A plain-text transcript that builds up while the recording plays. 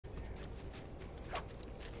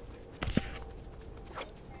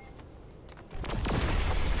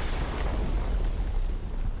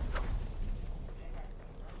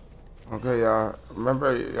Okay, y'all.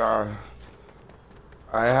 Remember, y'all.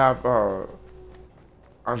 I have.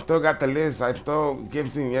 I'm still got the list. I'm still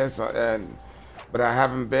gifting, yes, but I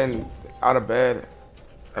haven't been out of bed.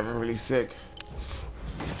 I've been really sick.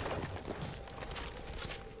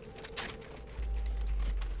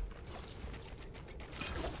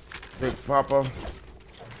 Big Papa.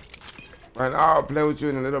 Right now, I'll play with you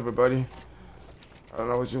in a little bit, buddy. I don't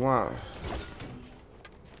know what you want.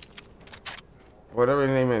 Whatever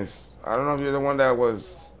your name is. I don't know if you're the one that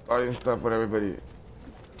was starting stuff with everybody.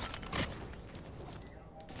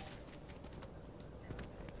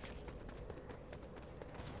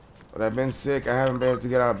 But I've been sick. I haven't been able to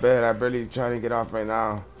get out of bed. I'm barely trying to get off right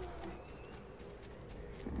now.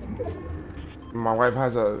 My wife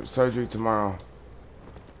has a surgery tomorrow.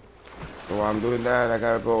 So while I'm doing that, I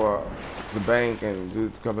gotta go to the bank and do a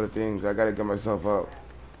couple of things. I gotta get myself up.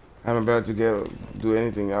 I haven't been able to do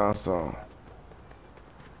anything else, so.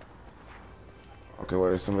 Okay, well,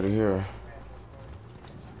 there's somebody here.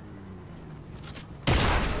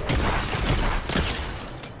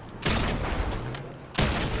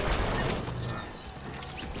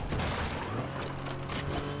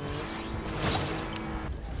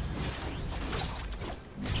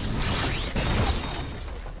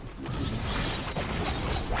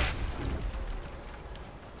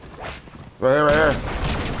 Right here, right here.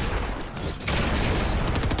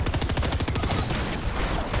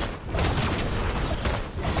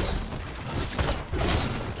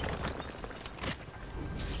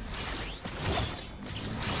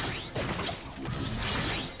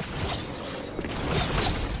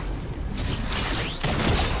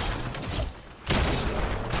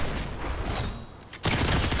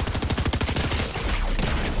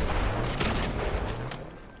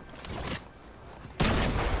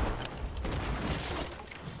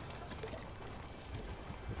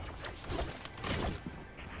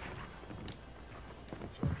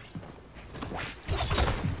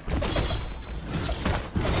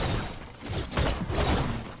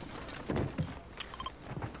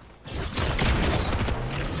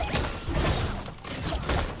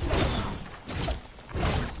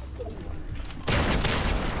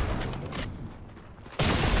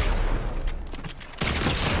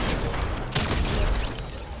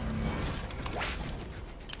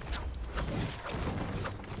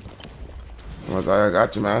 I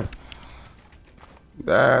got you, man.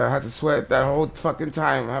 I had to sweat that whole fucking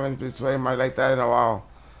time. I haven't been sweating like that in a while.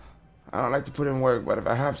 I don't like to put in work, but if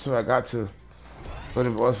I have to, I got to. Put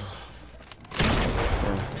in both.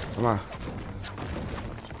 Yeah, come on.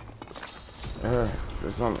 Here,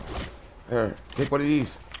 there's some. Here, take one of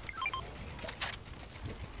these.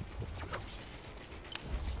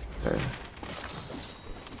 Okay.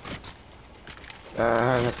 I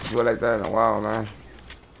haven't had to sweat like that in a while, man.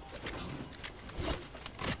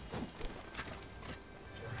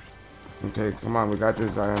 Okay, come on, we got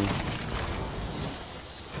this, Zion.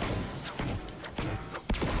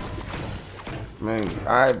 Man,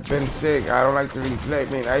 I've been sick. I don't like to replay.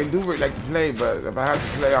 I mean, I do like to play, but if I have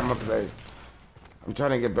to play, I'm gonna play. I'm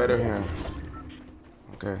trying to get better here.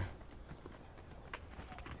 Okay.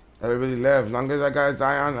 Everybody left. As long as I got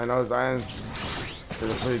Zion, I know Zion's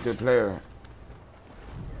is a pretty good player.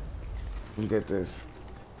 You can get this.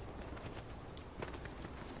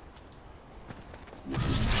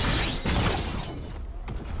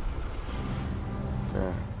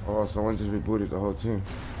 Yeah. Oh, someone just rebooted the whole team.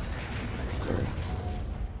 Okay.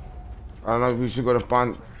 I don't know if we should go to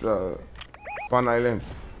Fun Island.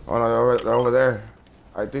 Oh no, they're over there.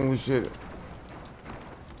 I think we should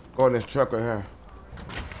go in this truck right here.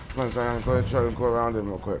 Come on, Zion, go in the truck and go around it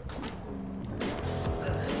real quick.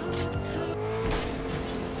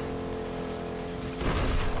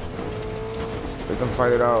 Let them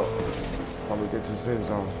fight it out when we get to the safe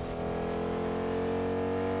zone.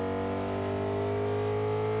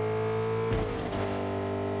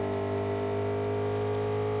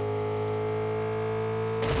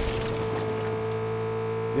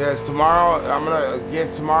 Yes, tomorrow I'm gonna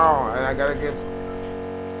give tomorrow, and I gotta give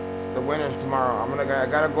the winners tomorrow. I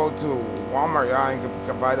gotta go to Walmart, y'all, and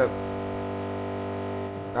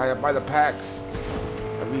buy the packs,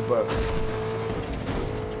 the V-Bucks.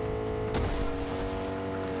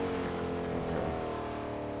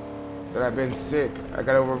 But I've been sick. I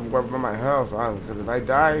gotta work on my health, because if I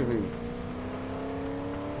die, okay.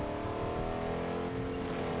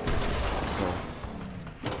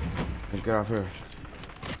 Let's get off here.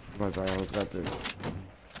 Come on, Zion, we got this.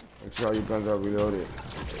 Make sure all your guns are reloaded.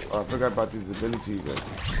 Oh, I forgot about these abilities.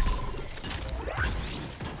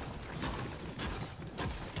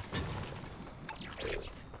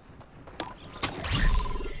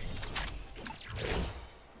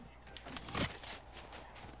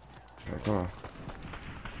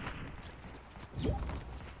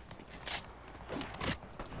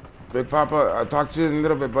 Big Papa, I'll talk to you in a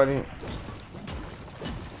little bit, buddy.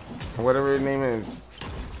 Whatever your name is.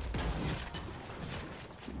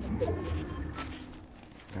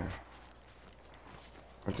 Yeah.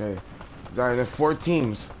 Okay. There's 4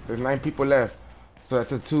 teams. There's 9 people left. So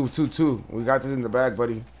that's a 2-2-2. We got this in the bag,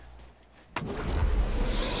 buddy.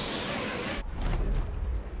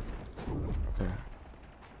 Okay.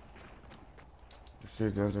 Make sure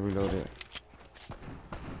your guns are reloaded.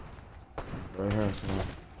 Right here, so.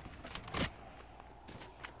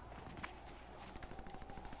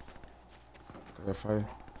 Got a fight. Okay.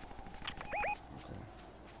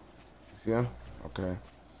 You see him? Okay.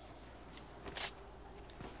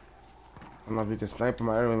 I don't know if you can snipe him.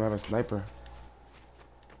 I don't even have a sniper.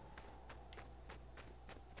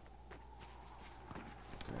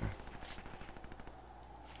 Okay.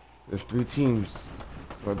 There's 3 teams.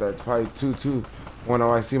 So that's probably 2-2. One, oh,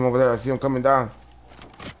 I see him over there. I see him coming down.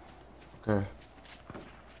 Okay.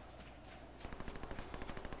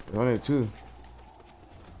 There's only 2.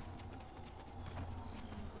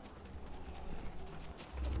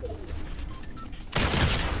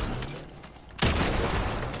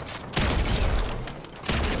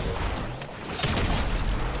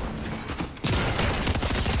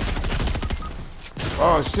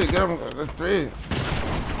 Oh shit, get him. There's 3.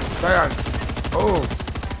 Zion. Oh.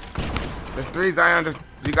 There's 3, Zion.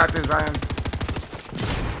 You got this, Zion.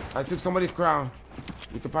 I took somebody's crown.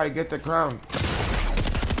 You could probably get the crown.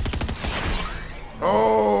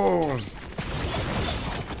 Oh.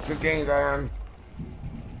 Good game, Zion.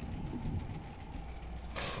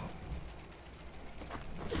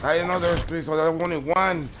 I didn't know there was 3, so there was only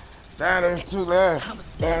 1. Damn, there's 2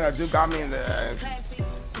 left. Damn, that dude got me in the.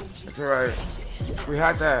 It's alright. We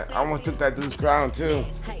had that. I almost took that dude's crown too.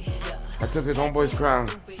 I took his homeboy's crown.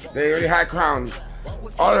 They already had crowns.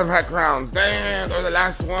 All of them had crowns. Damn, they're the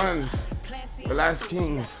last ones. The last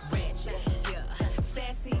kings.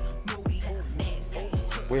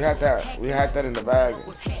 We had that. We had that in the bag.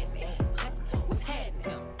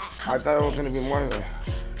 I thought it was gonna be more than.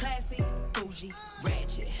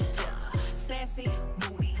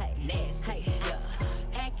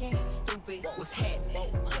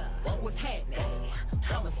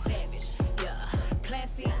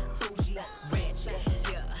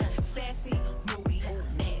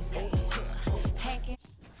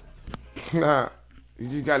 Nah, you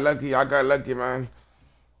just got lucky. I got lucky, man.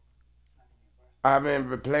 I haven't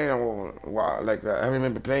been playing a while like that. I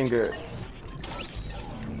haven't been playing good.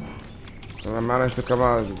 And I managed to come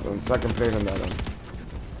out on second place on that one.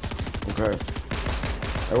 Okay.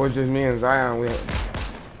 It was just me and Zion. We had...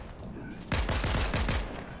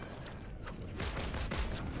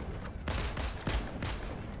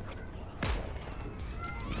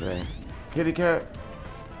 Okay. Kitty cat.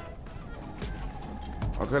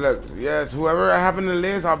 Okay, look. Yes, whoever I have in the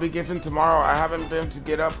list, I'll be giving tomorrow. I haven't been to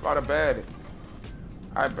get up out of bed.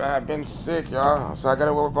 I've been sick, y'all. So I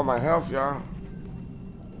gotta work on my health, y'all.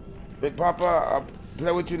 Big Papa, I'll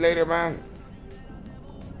play with you later, man.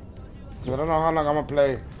 Cause I don't know how long I'm gonna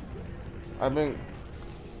play. I've been...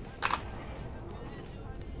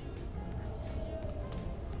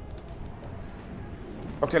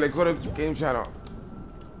 Okay, let's go to game channel.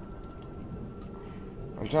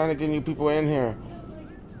 I'm trying to get new people in here.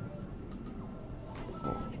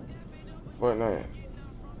 Fortnite.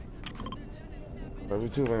 Every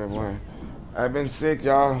 2 minutes one. I've been sick,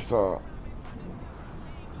 y'all, so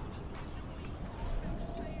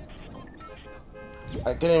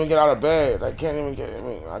I can't even get out of bed. I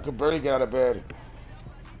could barely get out of bed.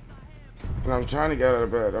 And I'm trying to get out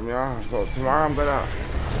of bed. Y'all. So tomorrow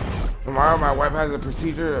tomorrow my wife has a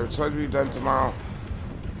procedure, or surgery done tomorrow.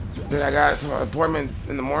 Then I got an appointment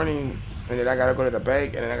in the morning, and then I gotta go to the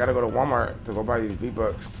bank, and then I gotta go to Walmart to go buy these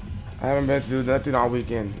V-Bucks. I haven't been to do nothing all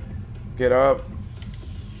weekend. Get up.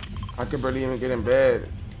 I could barely even get in bed.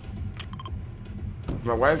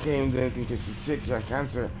 My wife can't even do anything because she's sick. She has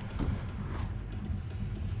cancer.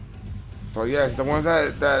 So yes, the ones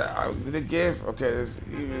that I did give. Okay, there's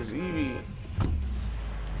Evie.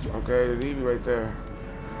 Okay, there's Evie right there.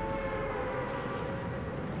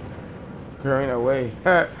 Carrying away.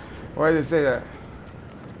 Why did it say that?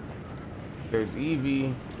 There's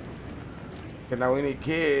Evie. Okay, now we need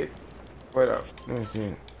Kid. Wait up. Let me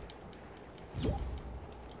see.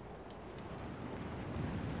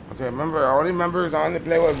 Okay, remember, only members I only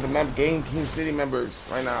play with the Gamekingcity members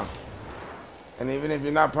right now. And even if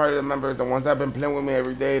you're not part of the members, the ones that have been playing with me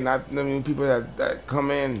every day, not the new people that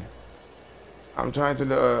come in. I'm trying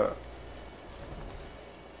to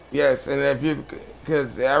yes, and if you,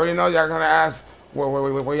 because I already know y'all gonna ask where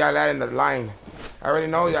y'all at in the line. I already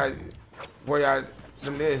know y'all where y'all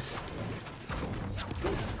the list.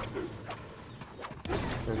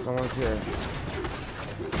 Okay, someone's here.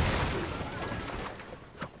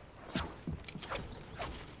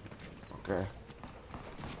 Okay.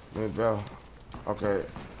 Give me a bell. Okay.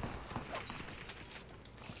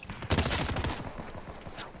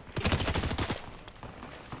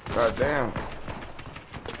 God damn.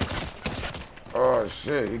 Oh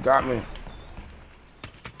shit, he got me.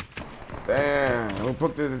 Damn, we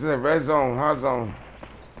put this in a red zone, hot zone.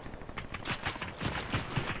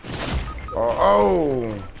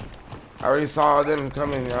 Oh, I already saw them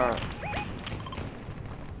coming, y'all.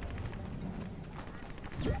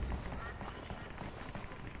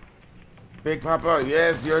 Big Papa,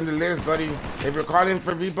 yes, you're on the list, buddy. If you're calling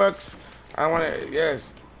for V-Bucks, I want to,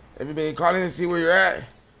 yes. If you've been calling to see where you're at,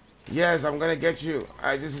 yes, I'm going to get you.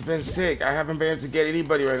 I just been sick. I haven't been able to get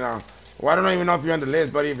anybody right now. Well, I don't even know if you're on the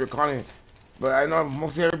list, buddy, if you're calling. But I know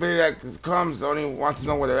mostly everybody that comes only wants to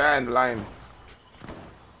know where they're at in the line.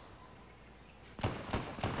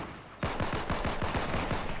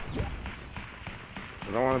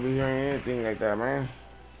 I don't want to be hearing anything like that, man.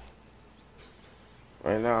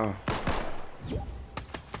 Right now.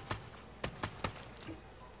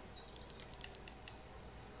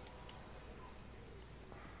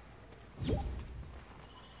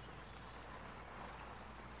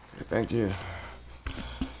 Thank you.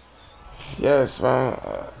 Yes, man.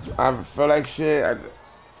 I feel like shit.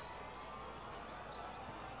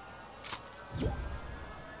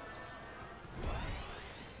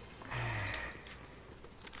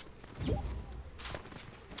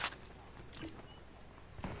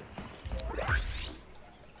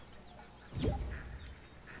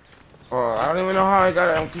 Oh, I don't even know how I got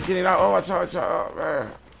it. I'm kicking it out. Oh, watch out, oh,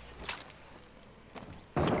 man.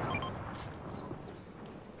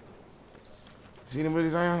 See anybody,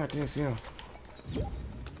 Zion? I can't see him.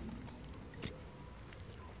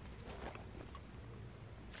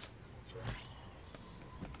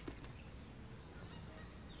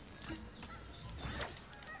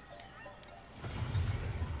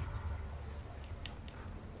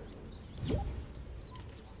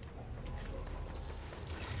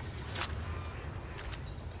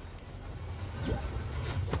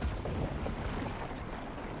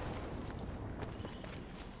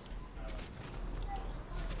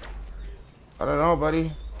 I don't know,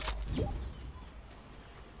 buddy.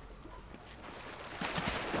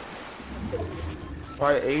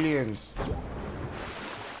 Probably aliens.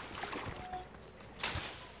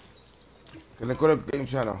 Okay, let's go to game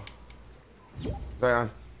channel.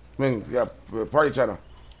 Zion. I mean, yeah, party channel.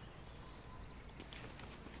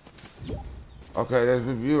 Okay, there's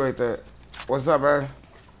review right there. What's up, man?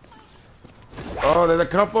 Oh, there's a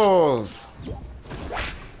couples.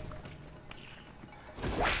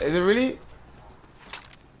 Is it really?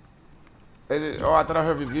 Is it? Oh, I thought I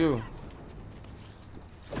heard review.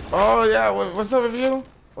 Oh yeah, what's up, review?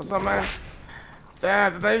 What's up, man?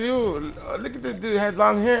 Damn, that's you. Look at this dude. He has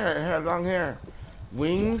long hair. He has long hair.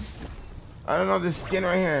 Wings. I don't know this skin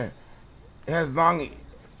right here. It has long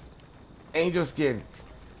angel skin.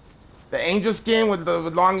 The angel skin with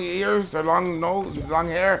long ears or long nose, long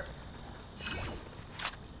hair.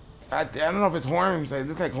 I don't know if it's horns. It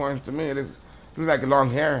looks like horns to me. It looks like long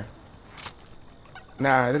hair.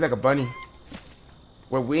 Nah, it looks like a bunny.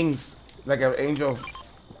 With wings, like an angel.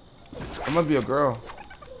 It must be a girl.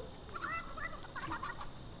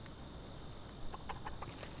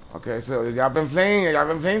 Okay, so y'all been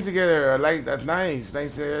playing together. Like, that's nice.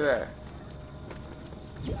 Nice to hear that.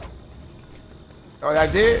 Oh,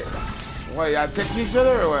 y'all did? What, y'all text each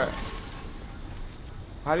other or what?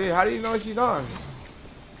 How do you know she's on?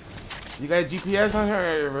 You got GPS on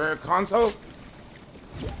her console?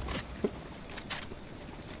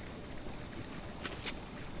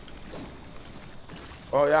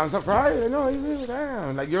 Oh yeah, I'm surprised. I know, you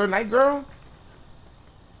damn. Like, you're a night girl?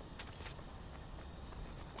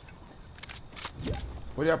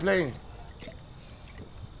 What are y'all playing?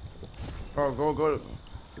 Oh, go.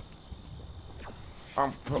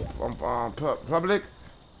 Public?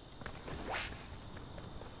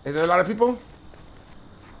 Is there a lot of people?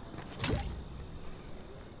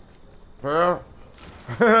 For real?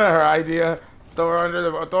 Her idea. Throw her under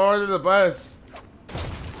the bus.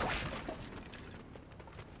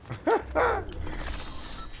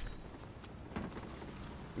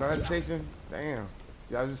 No hesitation? Damn.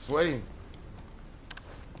 Y'all just sweating.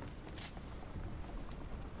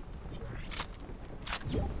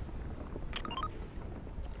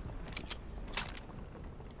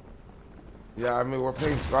 Yeah, I mean, we're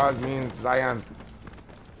playing squads, me and Zion.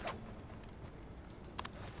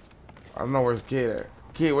 I don't know where's Kid at.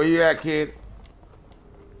 Kid, where you at, Kid?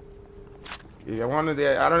 Yeah,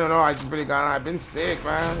 I don't know. I just really got on. I've been sick,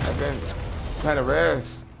 man. trying to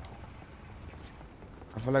rest.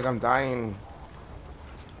 I feel like I'm dying.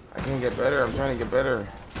 I can't get better. I'm trying to get better.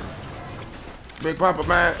 Big Papa,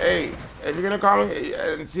 man. Hey, if you're gonna call me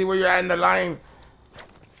and see where you're at in the line,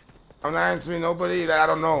 I'm not answering nobody that I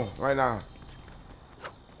don't know right now.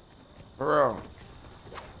 For real.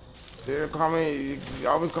 You call me. You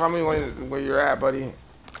always call me where you're at, buddy.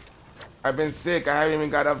 I've been sick. I haven't even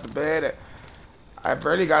got up to bed. I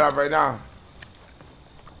barely got up right now.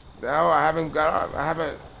 No, I haven't got up. I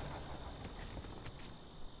haven't.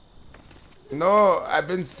 No, I've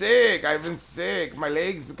been sick. I've been sick. My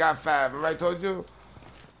legs got fat. Remember I told you?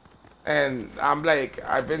 And I'm like,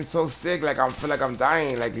 I've been so sick. Like I feel like I'm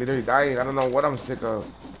dying. Like literally dying. I don't know what I'm sick of.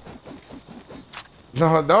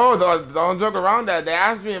 No, don't joke around that. They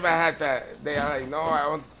asked me if I had that. They are like, no,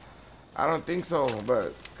 I don't think so.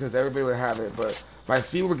 But because everybody would have it. But my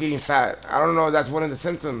feet were getting fat. I don't know if that's one of the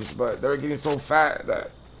symptoms. But they were getting so fat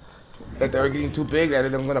that they were getting too big that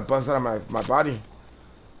I'm gonna bust out of my body.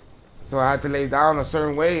 So I had to lay down a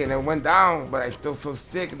certain way, and it went down, but I still feel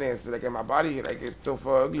sickness, like in my body, like it still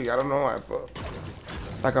feel ugly. I don't know, I feel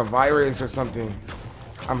like a virus or something.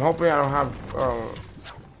 I'm hoping I don't have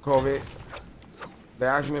COVID. They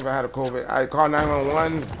asked me if I had a COVID. I called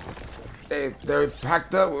 911. They're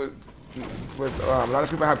packed up with a lot of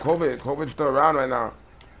people have COVID. COVID's still around right now,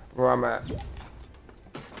 where I'm at.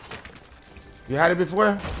 You had it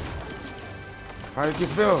before? How did you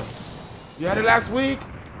feel? You had it last week?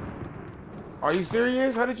 Are you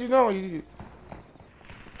serious? How did you know?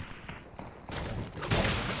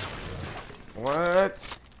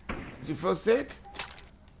 What? Did you feel sick?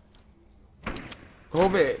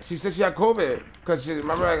 COVID. She said she had COVID. Because she,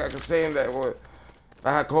 remember I was saying that if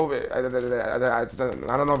I had COVID. I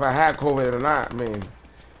don't know if I had COVID or not, I mean.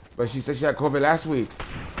 But she said she had COVID last week.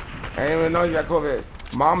 I didn't even know you had COVID.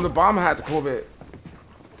 Mom the bomb had the COVID.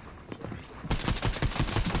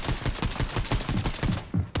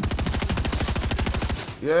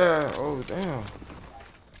 Yeah, oh damn.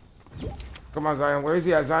 Come on, Zion. Where is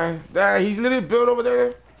he at, Zion? There, he's literally built over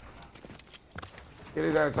there. Get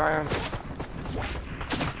his ass, Zion.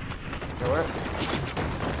 You know what?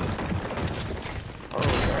 Oh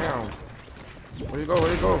damn. Where'd he go?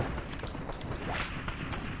 Where'd he go?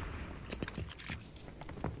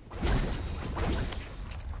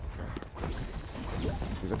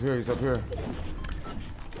 He's up here, he's up here.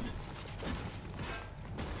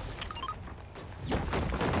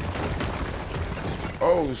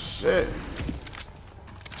 Oh shit.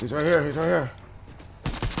 He's right here, he's right here.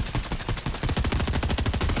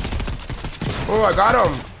 Oh, I got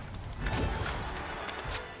him.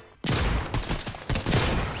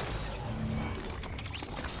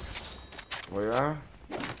 Oh yeah?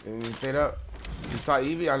 And he stayed up. He saw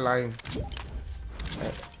Evie online.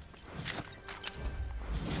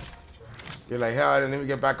 You're like, hell, I didn't even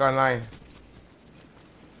get back online.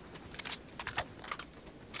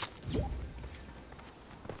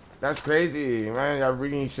 That's crazy, man. Y'all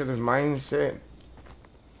reading each other's minds, shit.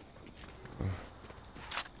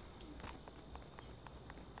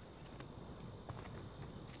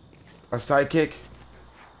 A sidekick.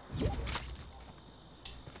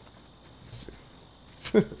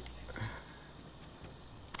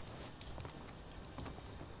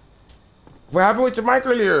 What happened with your mic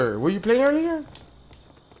earlier? Were you playing earlier?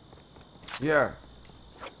 Yeah.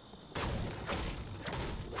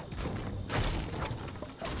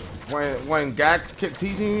 When Gax kept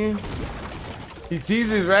teasing you, he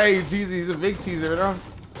teases, right? He teases. He's a big teaser, you know.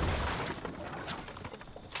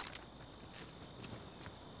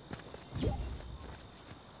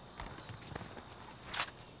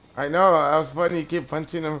 I know. That was funny. He kept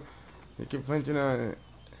punching him. He kept punching him.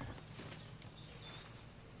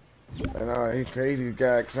 I know. He's crazy,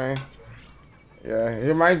 Gax, man. Yeah. It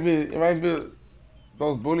reminds me. It reminds me of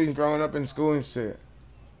those bullies growing up in school and shit.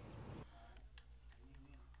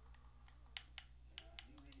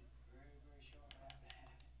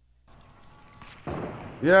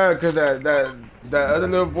 Yeah, cause that other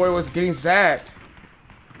little boy was getting sad.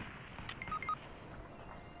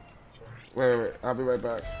 Wait, I'll be right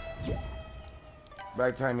back.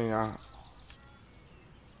 Back timing, y'all.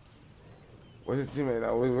 What's his teammate?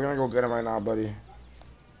 We're gonna go get him right now, buddy.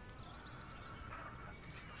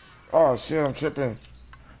 Oh shit, I'm tripping.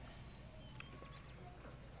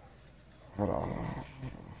 Hold on.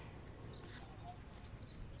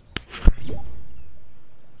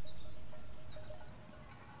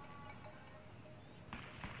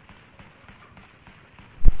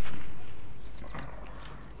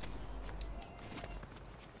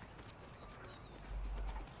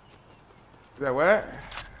 Is that what?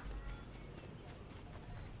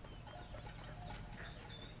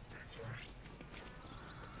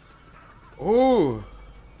 Ooh.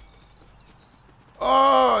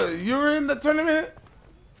 Oh, you were in the tournament?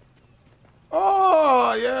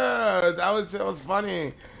 Oh, yeah. That was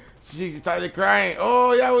funny. She started crying.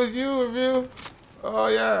 Oh, yeah, it was you, review. Oh,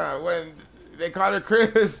 yeah. When they called her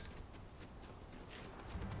Chris.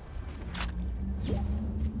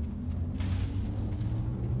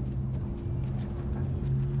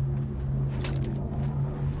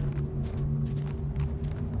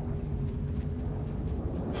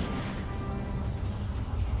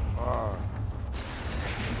 Oh.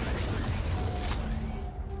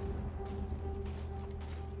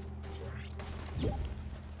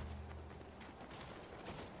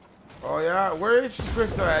 Oh, yeah. Where is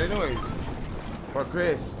Crystal at, anyways? Or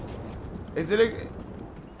Chris? Is it a...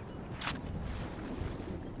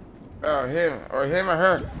 Oh, him. Or him or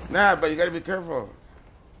her. Nah, but you gotta be careful.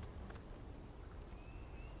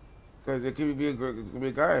 Because it could be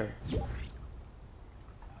a guy.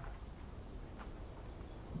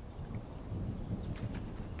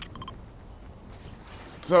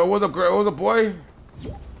 So it was a girl, it was a boy?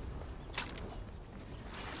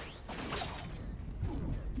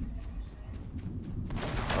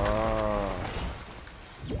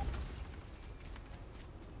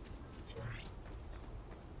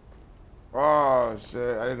 Oh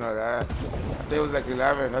shit, I didn't know that. I think it was like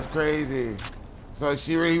 11. That's crazy. So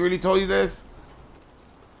he really told you this?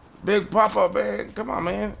 Big Papa, man. Come on,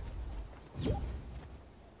 man.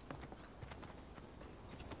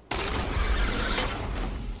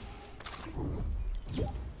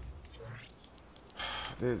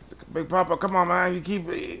 Big Papa, come on, man. You keep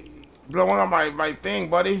blowing up my thing,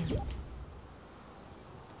 buddy.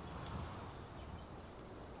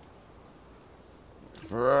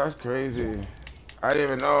 Bro, that's crazy. I didn't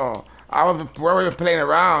even know. I was playing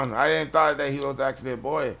around. I didn't thought that he was actually a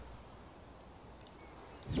boy.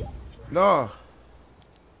 No.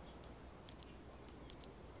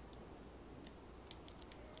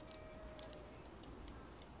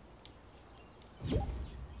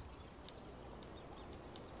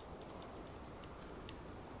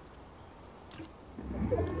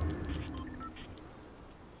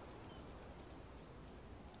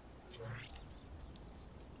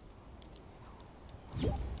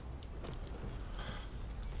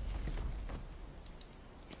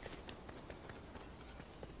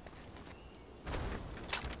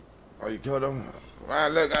 Oh, you killed him?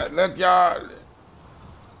 Man, look, y'all.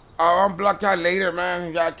 I'll unblock y'all later,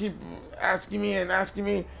 man. Y'all keep asking me and asking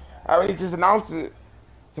me. I already just announced it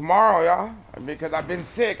tomorrow, y'all. Because I've been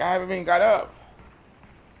sick. I haven't even got up.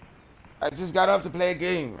 I just got up to play a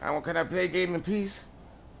game. Can I play a game in peace?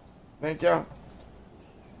 Thank y'all.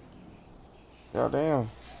 Y'all, damn.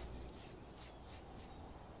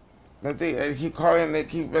 They keep calling, they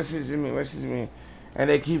keep messaging me, and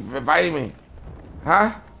they keep inviting me.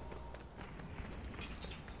 Huh?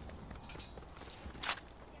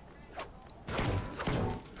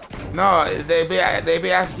 No, they be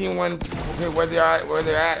asking where they're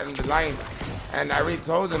at in the line, and I already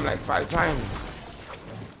told them like 5 times.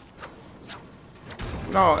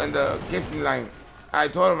 No, in the gifting line, I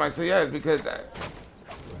told them, I said yes because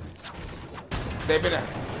they've been.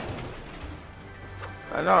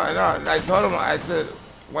 I know. I told them, I said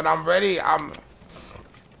when I'm ready, I'm.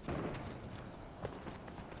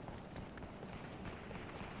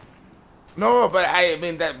 No, but I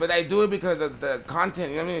mean that, but I do it because of the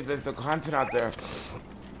content. You know what I mean? There's the content out there.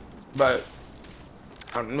 But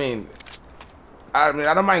I mean, I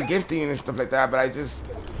don't mind gifting and stuff like that. But I just,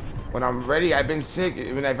 when I'm ready, I've been sick.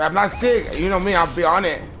 I mean, if I'm not sick, you know me, I'll be on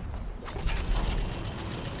it.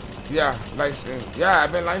 Yeah, live stream. Yeah,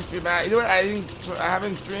 I've been live streaming. You know what? I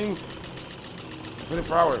haven't streamed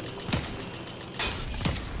 24 hours.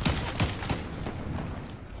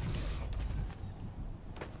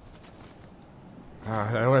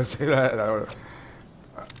 I don't want to say that.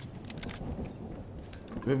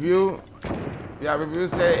 Review. Yeah, review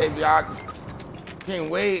say if y'all can't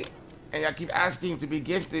wait and y'all keep asking to be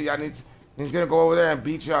gifted, he's gonna go over there and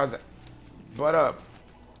beat y'all's butt up.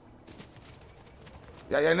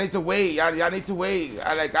 Y'all need to wait. Y'all need to wait.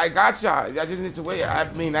 I got y'all. Y'all just need to wait. I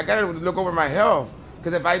mean, I gotta look over my health.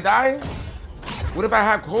 Cause if I die, what if I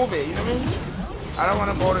have COVID? You know what I mean? I don't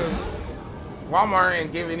want to go to Walmart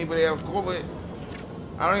and give anybody else COVID.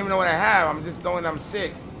 I don't even know what I have. I'm just knowing I'm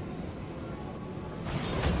sick.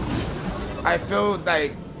 I feel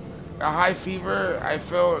like a high fever. I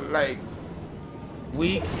feel like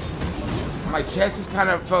weak. My chest is kind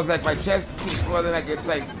of feels like my chest keeps feeling like it's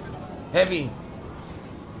like heavy.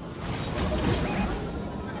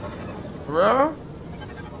 For real?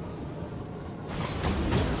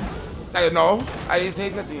 No, I didn't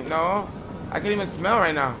take nothing. No, I can't even smell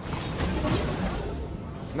right now.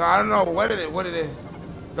 No, I don't know what it is. What it is.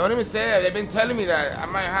 Don't even say that. They've been telling me that. I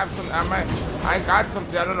might have some. I got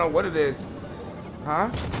something. I don't know what it is. Huh?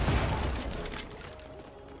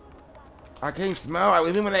 I can't smell.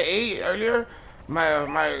 Even when I ate earlier,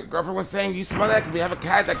 my girlfriend was saying, "You smell that? Cause we have a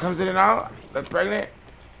cat that comes in and out that's pregnant."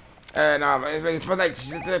 And it smells like, she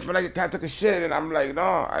said it smelled like the cat took a shit, and I'm like,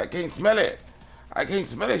 no, I can't smell it. I can't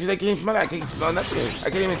smell it. She said, can't smell it. I can't smell nothing. I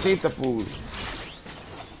can't even taste the food.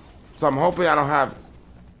 So I'm hoping I don't have.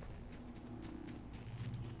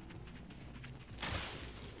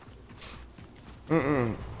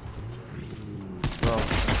 No.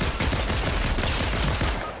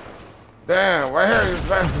 Damn, right here is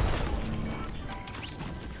bad.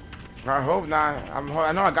 I hope not.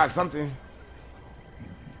 I know I got something.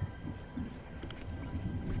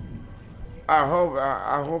 I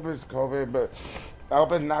hope it's COVID, but I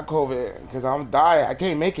hope it's not COVID, because I'm dying. I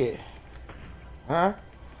can't make it. Huh?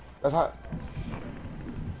 That's how.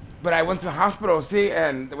 But I went to the hospital, see,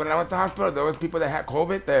 and when I went to the hospital, there was people that had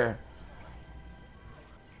COVID there.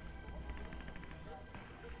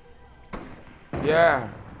 Yeah.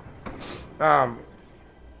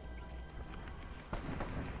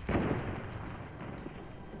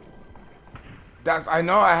 I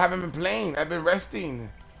know I haven't been playing. I've been resting.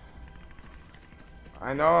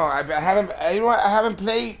 I know. I haven't. You know what? I haven't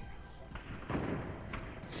played.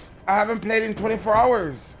 I haven't played in 24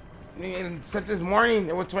 hours. Except this morning,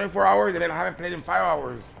 it was 24 hours, and then I haven't played in 5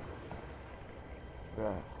 hours.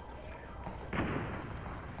 Yeah.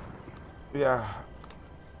 Yeah.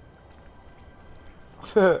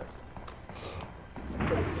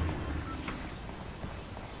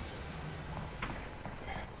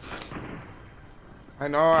 I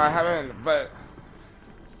know I haven't, but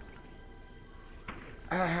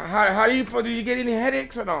how do you feel? Do you get any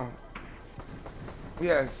headaches or no?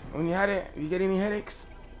 Yes. When you had it, you get any headaches?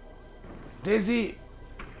 Dizzy?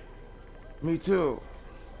 Me too.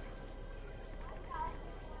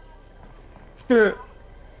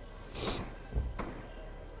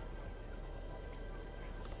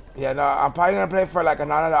 Yeah, no, I'm probably gonna play for like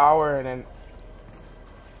another hour, and then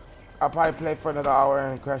I'll probably play for another hour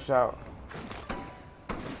and crash out.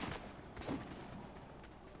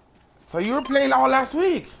 So you were playing all last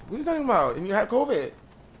week? What are you talking about? And you had COVID?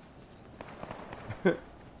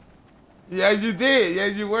 Yeah, you did. Yeah,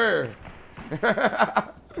 you were.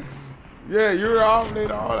 Yeah, you were all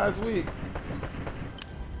playing all last week.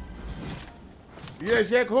 Yeah,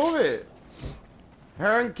 she had COVID.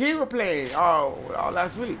 Her and Key were playing all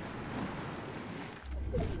last week.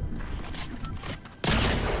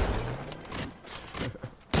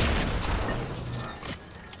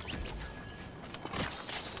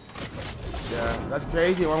 Yeah, that's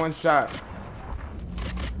crazy. One shot.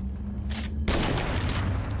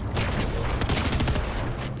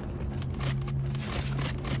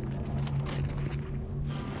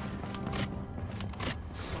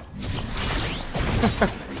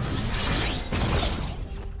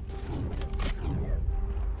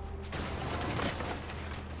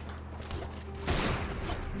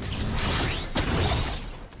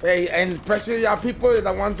 Hey, and pressure y'all people,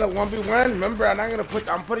 the ones that 1v1, remember,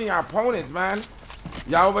 I'm putting your opponents, man.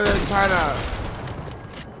 Y'all over there trying to.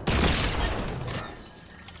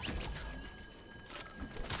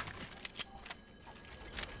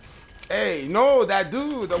 Hey, no, that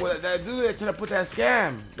dude that trying to put that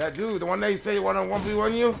scam. That dude, the one that you say want to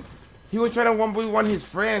 1v1 you, he was trying to 1v1 his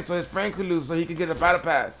friend so his friend could lose so he could get the battle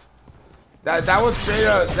pass. That was straight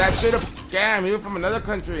up scam. He was from another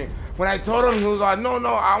country. When I told him, he was like, no,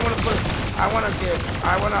 I want to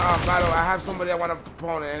battle. I have somebody I want to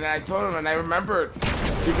opponent. And I told him, and I remembered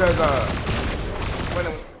because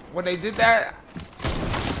when they did that,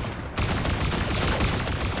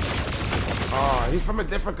 he's from a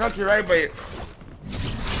different country, right? But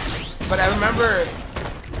I remember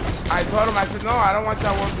I told him, I said, no, I don't want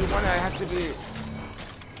y'all 1v1. I have to be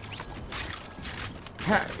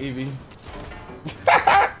Evie.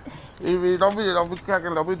 Evie, don't be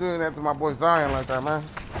cracking, don't be doing that to my boy Zion like that, man.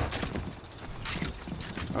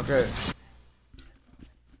 Okay.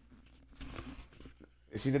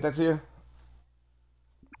 She did that to you?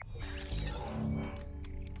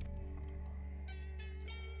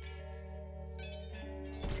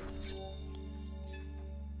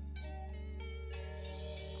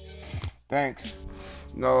 Thanks.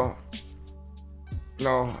 No.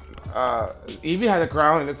 Evie has a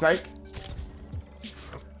crown, it looks like.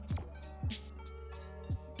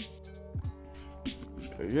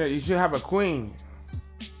 Yeah, you should have a queen.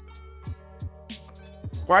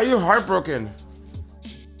 Why are you heartbroken?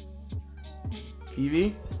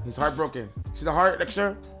 Evie? He's heartbroken. See the heart next to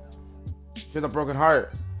her? She has a broken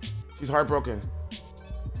heart. She's heartbroken.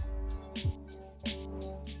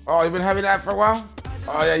 Oh, you been having that for a while?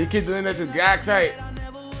 Oh yeah, you keep doing that to gags, right?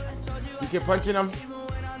 You keep punching them.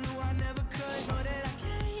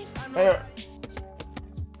 Hey.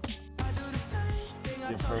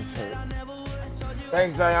 Your first hit.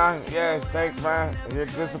 Thanks, Zion. Yes, thanks, man. You're a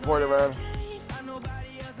good supporter, man.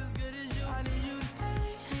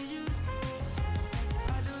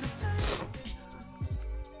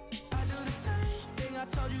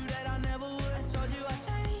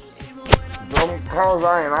 Don't call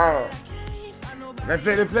Zion out. Let's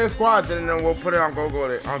play squads, and then we'll put it on Go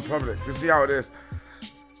on public to see how it is.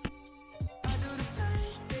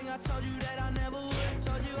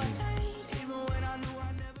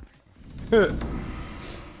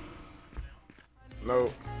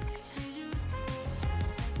 No.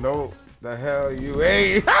 No. The hell you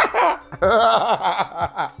ain't.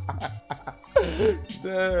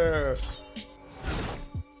 Damn.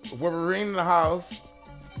 Wolverine in the house.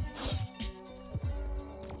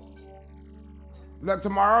 Look,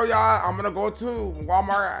 tomorrow, y'all, I'm gonna go to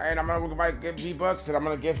Walmart and I'm gonna buy get V-Bucks and I'm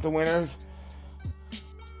gonna give the winners.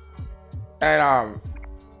 And I'm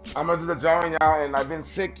gonna do the drawing, y'all. And I've been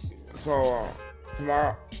sick, so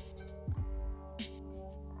tomorrow.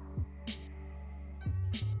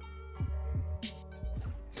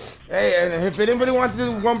 Hey, and if anybody wants to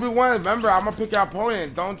do 1v1, remember, I'm gonna pick your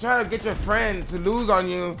opponent. Don't try to get your friend to lose on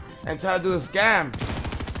you and try to do a scam.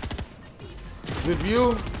 With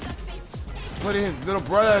you, putting his little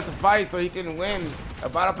brother to fight so he can win a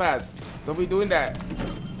battle pass. Don't be doing that.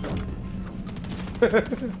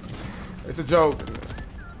 It's a joke.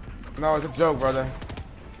 No, it's a joke, brother.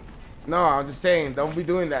 No, I'm just saying, don't be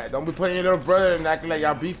doing that. Don't be putting your little brother and acting like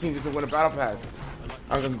y'all beefing just to win a battle pass.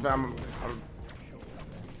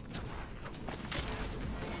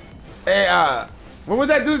 Hey, what was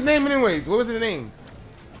that dude's name anyways? What was his name?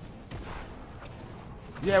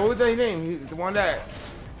 Yeah, what was that name? He's the one that...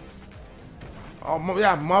 Oh,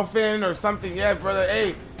 yeah, Muffin or something. Yeah, brother,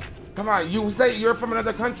 hey, come on. You say you're from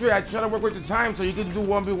another country. I try to work with your time so you can do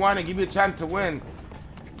 1v1 and give you a chance to win.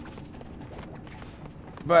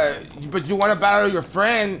 But you want to battle your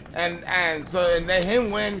friend and let him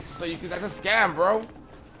win so you can... That's a scam, bro.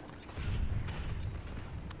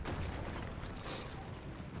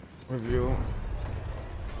 Review.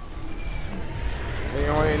 You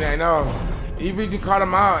know, I know. EB just called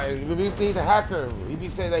him out. And EB said he's a hacker. EB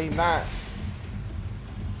said that he's not.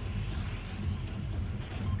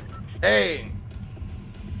 Hey.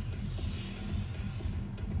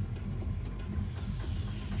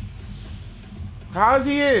 How's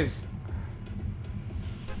he is?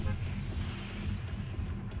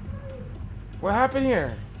 What happened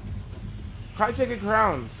here? Try taking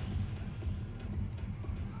crowns.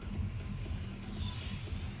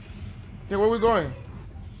 Okay, where are we going?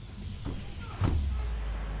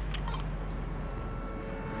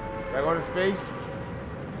 Like going to space?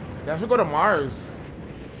 Yeah, I should go to Mars.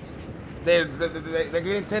 They're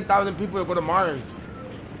getting 10,000 people to go to Mars.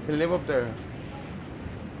 To live up there.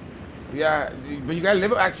 Yeah, but you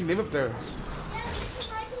gotta actually live up there.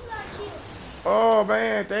 Oh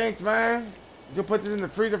man, thanks man. You can put this in the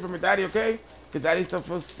freezer for my daddy, okay? Cause daddy still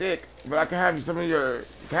feels sick. But I can have you some of your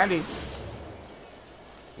candy.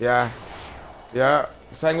 Yeah. Yeah,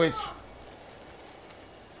 sandwich.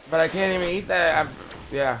 But I can't even eat that.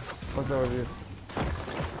 Yeah, what's up with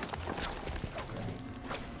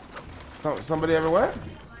you? Somebody ever what?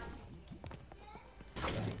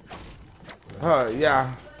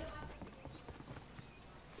 Yeah.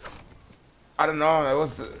 I don't know. It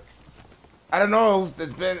was. I don't know.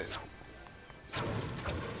 It's been.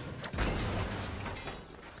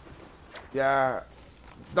 Yeah.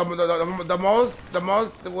 The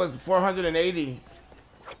most was 480.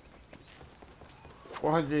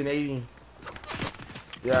 480.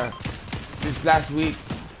 Yeah. This last week.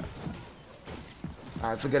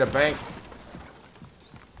 I had to get a bank.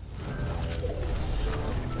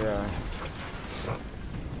 Yeah.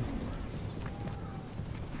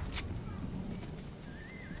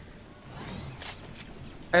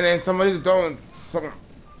 And then somebody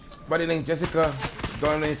named Jessica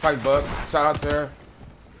donated $5. Shout out to her.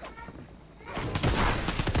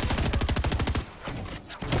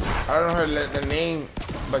 I don't know her name,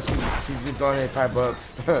 but she just donated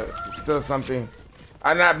 $5. Still something.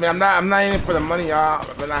 I'm not in it for the money, y'all.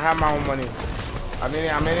 But I have my own money. I'm in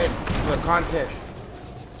it for the content.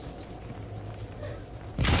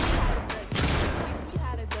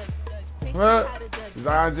 What?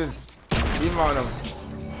 Zion just emailed him.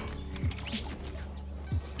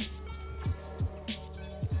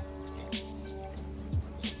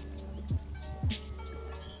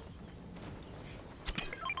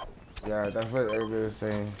 Yeah, that's what everybody was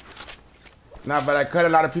saying. Nah, but I cut a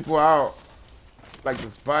lot of people out. Like the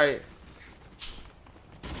spite.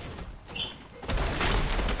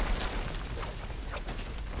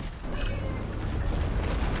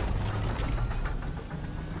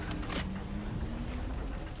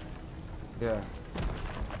 Yeah.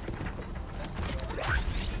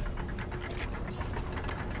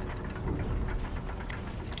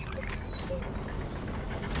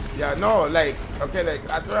 Yeah, no, like, okay, like,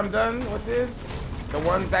 after I'm done with this, the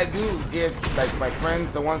ones I do give, like, my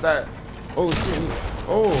friends, the ones that, oh, shit,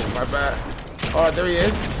 oh, my bad. Oh, there he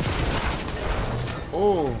is.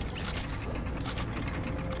 Oh.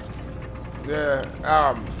 Yeah,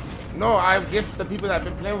 no, I give the people that have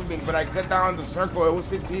been playing with me, but I cut down the circle, it was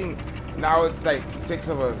 15. Now it's like 6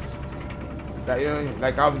 of us. That, you know,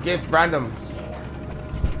 like, I'll give randoms.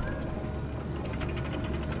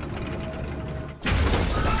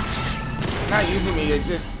 Not using me, it's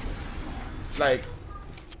just like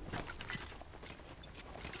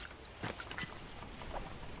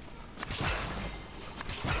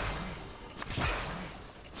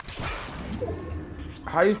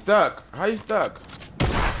how you stuck? How you stuck?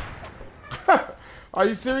 Are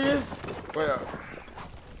you serious? Wait up.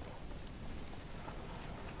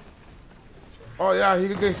 Oh yeah, he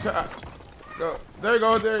could get shot. Go. There you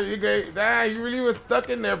go, there you go. Damn, you really was stuck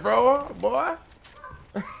in there, bro, boy.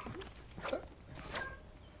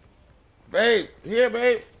 Babe, here,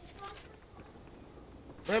 babe.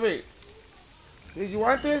 Baby, did you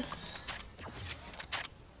want this?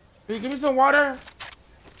 Can you give me some water?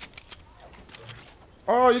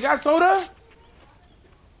 Oh, you got soda?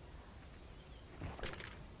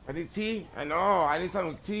 I need tea. I know, I need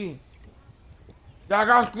some tea. Yeah, I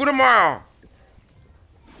got school tomorrow.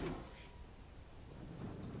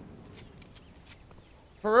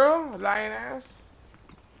 For real? Lying ass?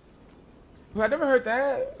 I never heard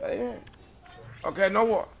that. Okay, no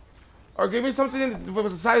water. Or give me something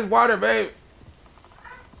besides water, babe.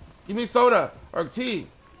 Give me soda or tea.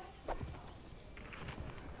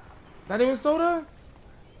 Not even soda?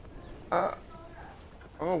 Oh,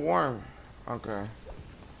 warm. Okay.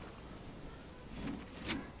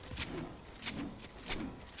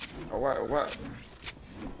 Oh, what?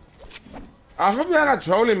 I hope y'all not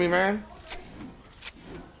trolling me, man.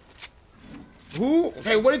 Who?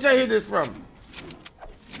 Okay, where did y'all hear this from?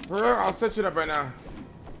 For real? I'll set it up right now.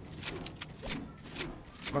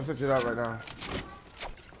 I'll set it up right now.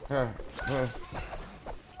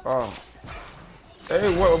 Oh. Hey,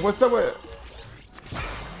 what's up with...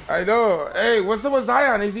 I know. Hey, what's up with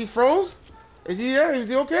Zion? Is he froze? Is he there? Is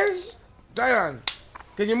he okay? Zion,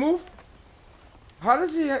 can you move? How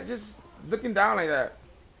does he just looking down like that?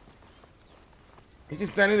 He's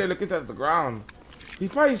just standing there looking at the ground.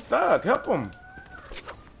 He's probably stuck. Help him.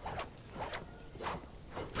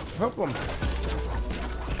 Help him.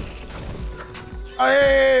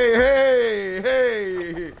 Hey!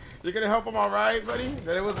 You're gonna help him, all right, buddy?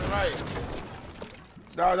 That it wasn't right.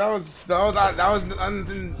 No, that was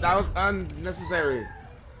unnecessary.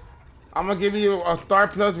 I'm gonna give you a star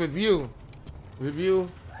plus review.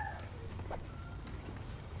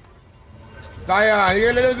 Zion, you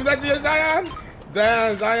gonna let him do that to you, Zion?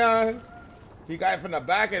 Damn, Zion. He got it from the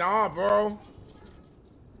back and on, bro.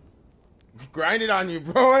 Grinding on you,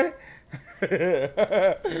 bro.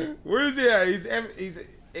 Where is he at?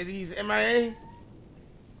 He's MIA?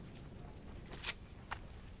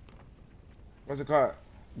 What's it called?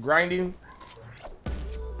 Grinding?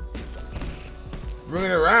 Bring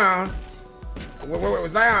it around. Wait,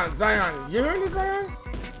 Zion. You hearing me, Zion?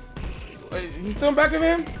 Wait, you still back of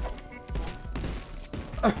him?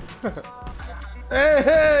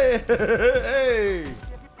 Hey!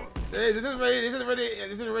 Hey, this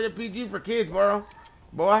is rated PG for kids, bro.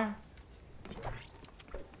 Boy.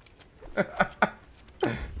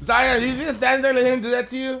 Zion, you just stand there and let him do that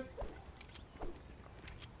to you?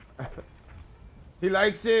 He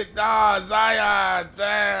likes it? Ah, Zion,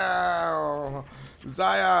 damn.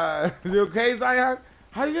 Zion, is you okay, Zion?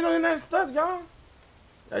 How did you know you're not stuck, y'all?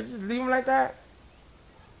 I just leave him like that?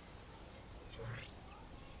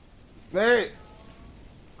 Babe.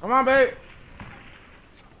 Come on, babe.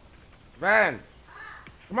 Man.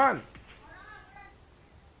 Come on.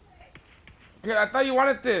 Okay, I thought you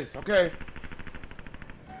wanted this. Okay.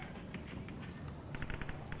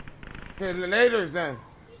 Okay, later then.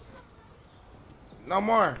 No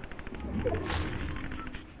more.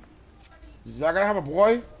 Y'all gotta have a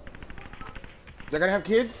boy? Y'all gotta have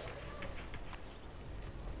kids?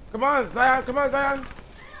 Come on, Zion. Come on, Zion.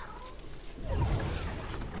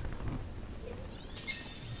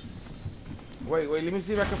 Wait, let me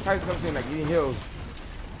see if I can find something like eating hills.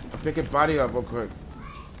 I'm picking body up real quick.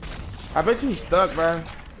 I bet you he's stuck, man.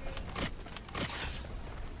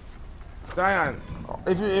 Zion,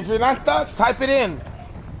 if you're not stuck, type it in.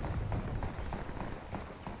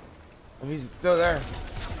 If he's still there,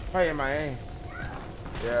 probably MIA.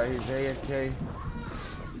 Yeah, he's AFK.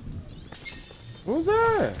 Who's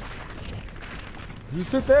that? Who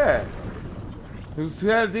said that? Who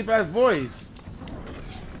had a deep ass voice?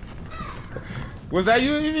 Was that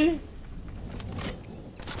you, Evie?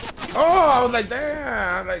 Oh, I was like,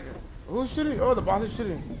 damn. I'm like, who's shooting? Oh, the boss is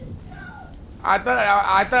shooting. I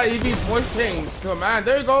thought Evie's voice changed to a man.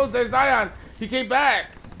 There he goes. There's Zion. He came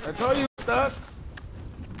back. I told you, stuck.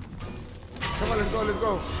 Come on, let's go. Let's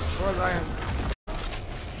go. Come on, Zion.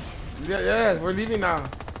 Yeah, we're leaving now.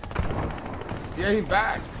 Yeah, he's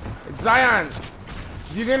back. It's Zion.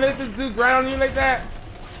 You gonna let this dude grind on you like that?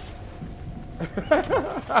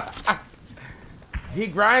 He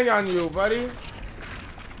grind on you, buddy.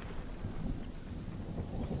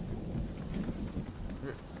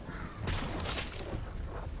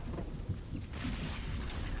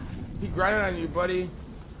 He grinding on you, buddy.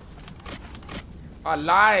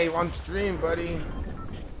 Live on stream, buddy.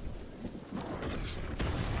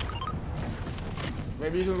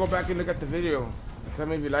 Maybe you can go back and look at the video. Tell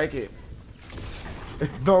me if you like it.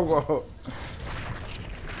 Don't go.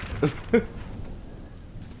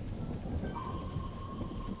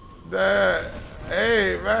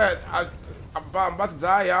 Hey, man, I'm about to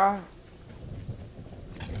die, y'all.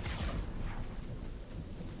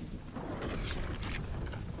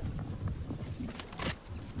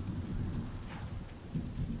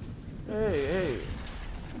 Hey.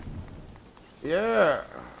 Yeah,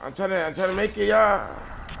 I'm trying to make it, y'all.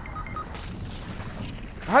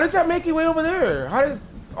 How did y'all make your way over there?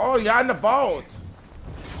 Oh, y'all in the vault.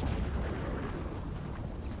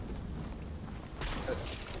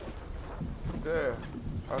 There.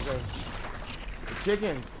 Okay. The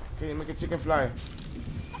chicken. Can you make a chicken fly?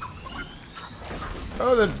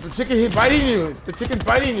 Oh, the chicken, he biting you. The chicken's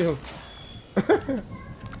biting you.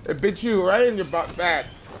 It bit you right in your back.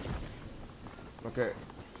 Okay.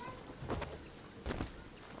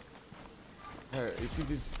 Hey, you can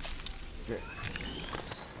just... Okay.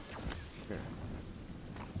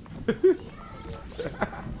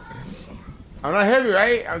 I'm not heavy,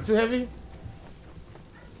 right? I'm too heavy?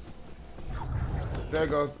 There it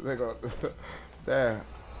goes. There.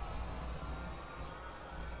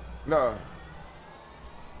 No.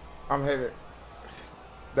 I'm heavy.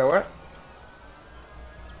 The what?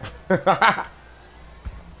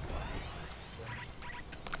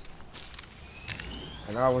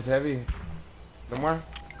 I know I was heavy. No more?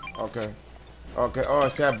 Okay. Okay. Oh, I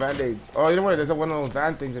see I have band-aids. Oh, you know what? There's one of those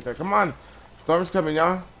van things right there. Come on. Storm's coming,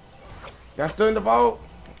 y'all. Y'all still in the boat?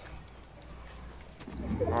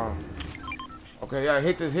 Oh. Okay, yeah,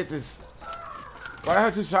 hit this. Why I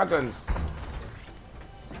have two shotguns?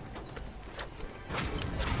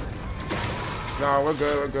 No, we're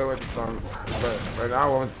good with the storm. But right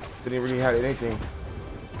now, I didn't really have anything.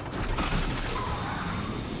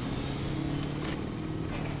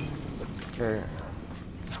 Okay.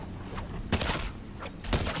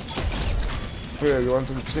 Here, you want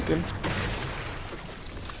some chicken?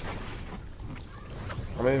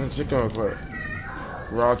 I'm eating some chicken real quick.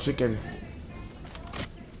 Raw chicken.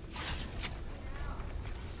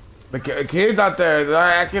 The kids out there, they're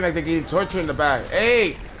acting like they're getting tortured in the back.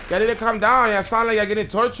 Hey, y'all need to calm down. Y'all sound like y'all getting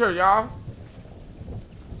tortured, y'all.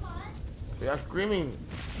 Y'all screaming.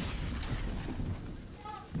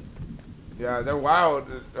 Yeah, they're wild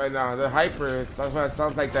right now. They're hyper. That's why it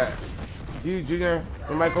sounds like that. You, Junior,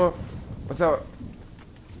 and Michael, what's up?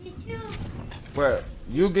 Me too. What?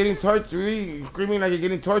 You getting tortured? You screaming like you're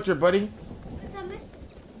getting tortured, buddy? Because I miss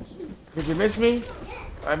you. Did you miss me? Yes.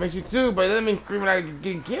 I miss you too, but it doesn't mean screaming like you're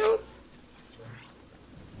getting killed.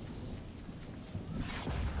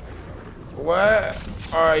 What?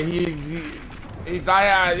 Alright, he's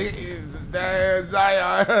Zion. He's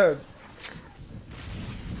Zion.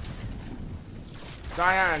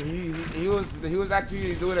 Zion, he was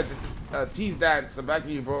actually doing a tease dance back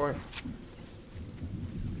to you, bro.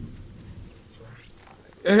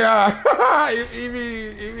 Yeah,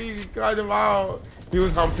 he called him out. He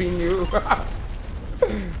was humping you.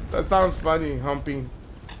 That sounds funny, humping.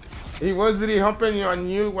 He was really humping on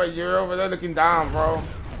you while you're over there looking down, bro.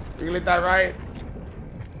 You can let that right?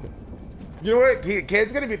 You know what?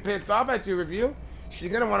 Kid's gonna be pissed off at you, review.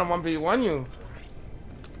 She's gonna want to 1v1 you.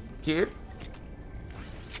 Kid.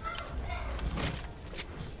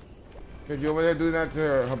 Cause you over there doing that to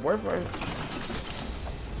her boyfriend.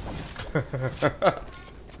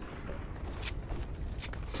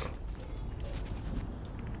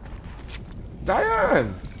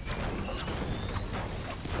 Zion!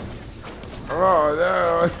 Oh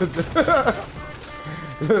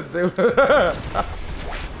no!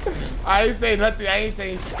 I ain't saying nothing. I ain't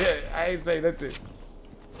saying shit. I ain't saying nothing.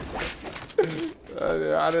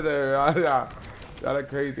 Out of there. Y'all are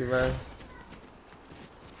crazy, man.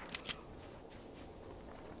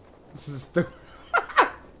 This is stupid.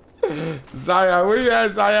 Zion, where you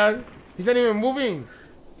at, Zion? He's not even moving.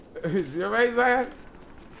 You alright, Zion?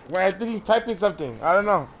 Well, I think he's typing something. I don't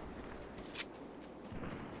know.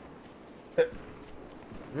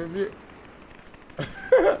 Review.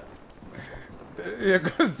 Here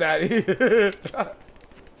goes Daddy.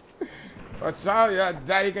 Watch out, yeah,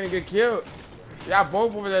 Daddy gonna get killed. Y'all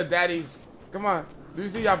both over there, Daddies. Come on, do you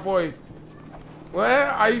see y'all boys? What?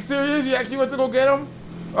 Are you serious? You actually want to go get him?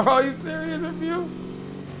 Oh, are you serious, Review?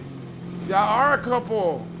 Y'all are a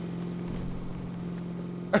couple.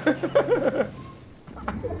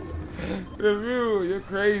 Review, you're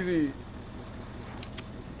crazy.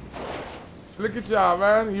 Look at y'all,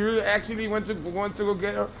 man. You actually want to go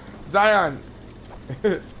get her? Zion.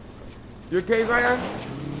 You okay, Zion?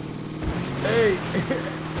 Hey.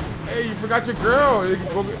 Hey, you forgot your girl.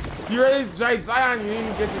 You ready to try Zion, you didn't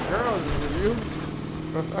even get your girl. Review.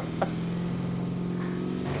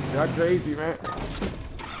 Y'all crazy, man.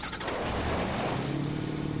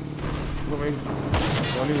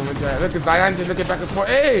 Don't even look at Look at Zion just looking back and forth.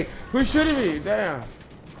 Hey, who's shooting me? Damn.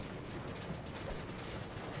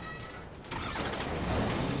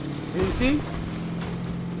 You see?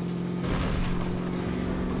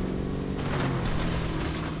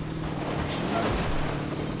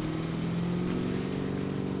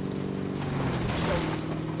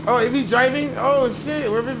 Oh, if he's driving? Oh shit,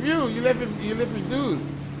 where's your view? You left your dude.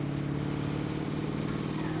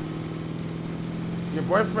 Your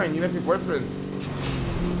boyfriend, you left your boyfriend.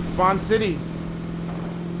 Bond City.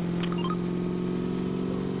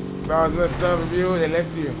 That was messed up with you, they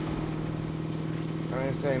left you. I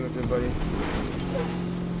ain't saying nothing, buddy.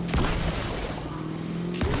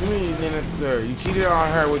 What do you mean you didn't left her? You cheated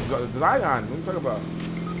on her with Zion. What are you talking about?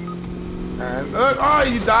 And look, oh,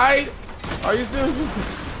 you died? Are you serious?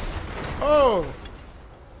 Oh.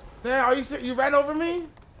 Damn, are you serious? You ran over me?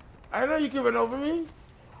 I didn't know you could run over me.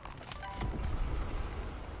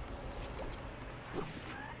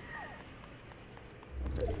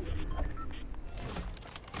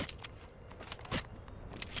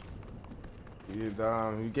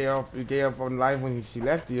 You gave up on life when she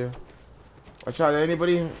left you. Watch out,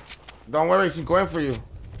 anybody? Don't worry, she's going for you.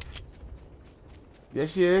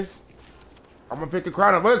 Yes, she is. I'm gonna pick a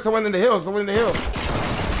crown up. Look, someone in the hill.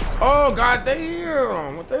 Oh, god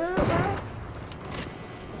damn! What the hell, man?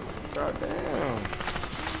 God damn!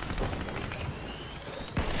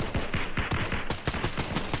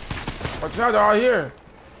 Watch out, they're all here.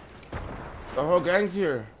 The whole gang's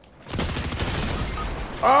here.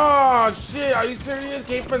 Oh shit, are you serious?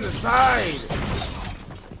 Came from the side.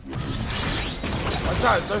 Watch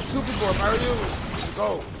out, there's two people. If I were you,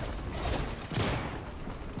 go.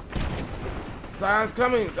 Zion's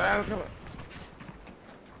coming.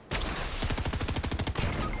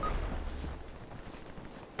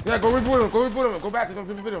 Yeah, go reboot him. Go back, don't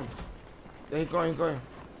reboot him. Yeah, he's going.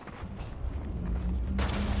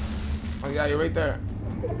 Oh yeah, you're right there.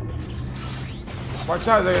 Watch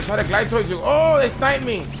out, they're trying to glide towards you. Oh, they sniped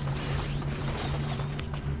me.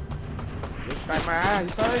 They sniped my ass. You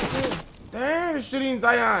saw that shit? Damn, they're shooting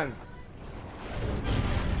Zion.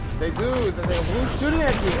 They do. Who's shooting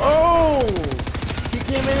at you? Oh! He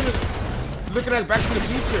came in looking at Back to the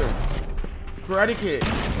Future. Karate Kid.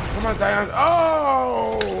 Come on, Zion.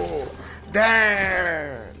 Oh!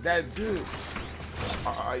 Damn! That dude.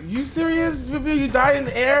 Are you serious, Vivi? You died in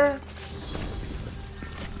the air?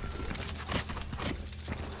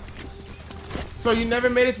 So you never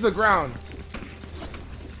made it to the ground.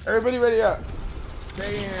 Everybody ready up.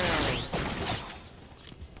 Damn.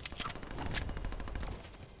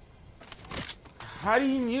 How do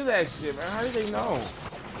you knew that shit, man? How did they know?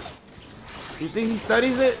 You think he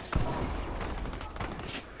studies it?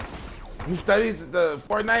 He studies the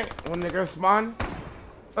Fortnite when they're gonna spawn?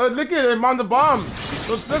 Oh, look at him on the bomb.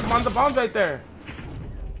 Look, on the bomb's right there.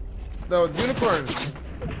 The unicorn.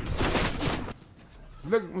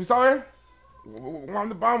 Look, we saw her? Mom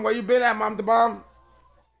the Bomb, where you been at, Mom the Bomb?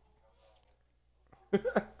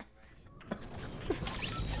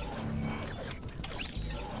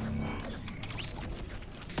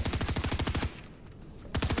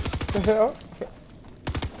 The hell?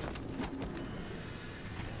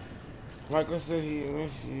 Michael said he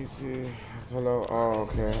wants you to. Hello. Oh,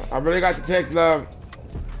 okay. I really got the text, love.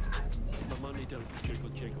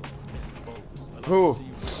 Who?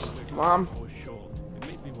 Mom?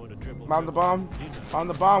 Mom the Bomb? Mom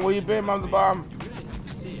the Bomb, where you been, Mom the Bomb?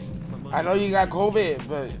 I know you got COVID,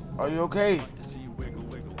 but are you okay?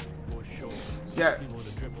 Yeah.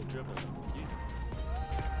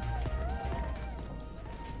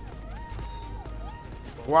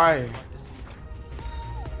 Why?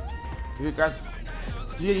 You got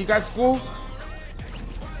you got school?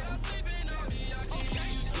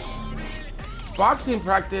 Boxing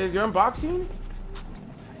practice? You're in boxing?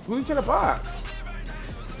 Who you trying to box?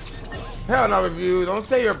 Hell no, review. Don't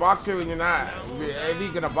say you're a boxer when you're not. If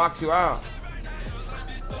he's gonna box you out.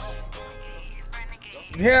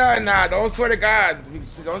 Hell nah, don't swear to God.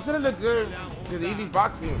 Don't try to look good because he be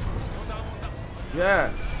boxing.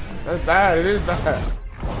 Yeah, that's bad. It is bad.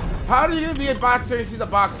 How do you be a boxer and she's a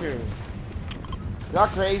boxer? Y'all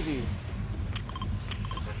crazy.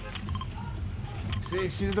 See,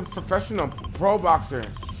 she's a professional pro boxer.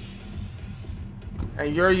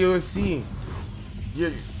 And you're UFC.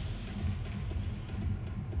 You're...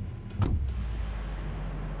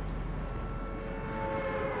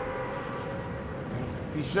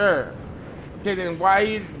 You sure? Okay, then why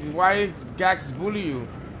did Gax bully you?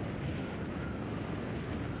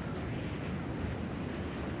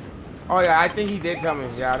 Oh yeah, I think he did tell me.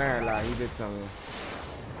 Yeah, I didn't lie. He did tell me.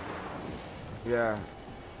 Yeah.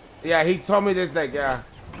 Yeah, he told me this like, yeah.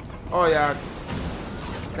 Oh yeah.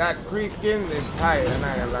 That creep skin is tight, I'm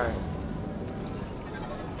not gonna lie.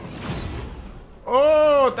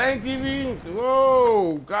 Oh, thank TV.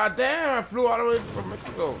 Whoa, goddamn, I flew all the way from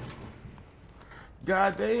Mexico.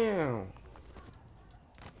 Goddamn.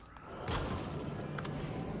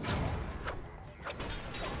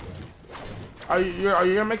 Are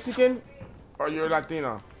you a Mexican? Or you're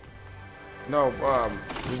Latino? No,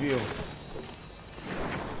 review.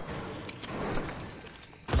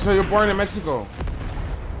 So you're born in Mexico?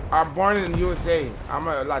 I'm born in the USA. I'm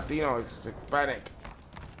a Latino, Hispanic.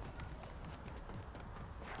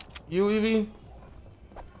 You, Evie?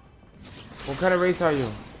 What kind of race are you?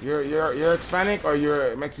 You're Hispanic or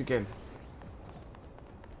you're Mexican?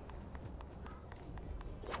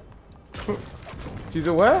 She's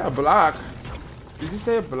a what? A black? Did you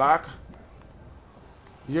say a black?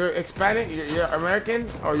 You're Hispanic? You're American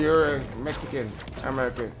or you're Mexican?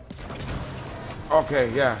 American. Okay,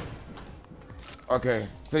 yeah. Okay,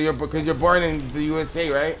 so because you're born in the USA,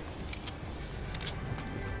 right?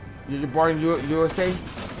 You're born in USA?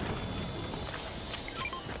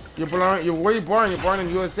 Where you born? You're born in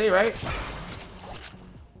USA, right?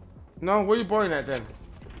 No, where you born at then?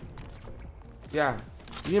 Yeah.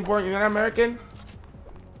 You're not American?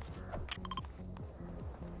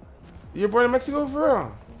 You're born in Mexico for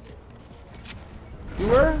real? You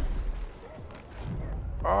were?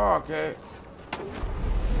 Oh, okay.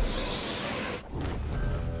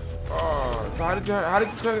 Oh, so how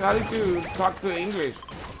did you talk to English?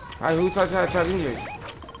 Who taught you how to talk English?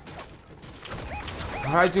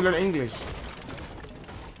 How did you learn English?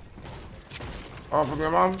 Oh, from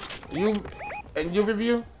your mom? You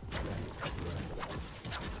review?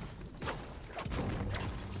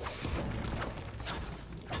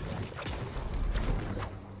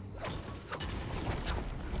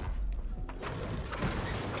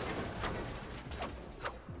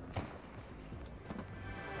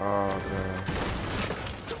 Oh, okay.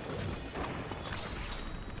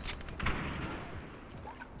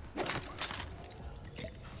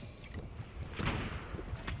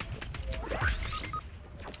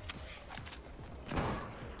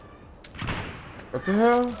 What the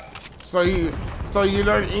hell? So you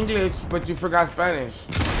learned English, but you forgot Spanish.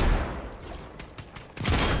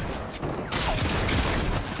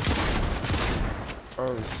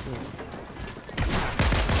 Oh shit.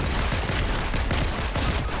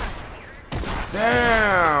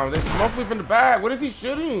 Damn, they smoked me from the back. What is he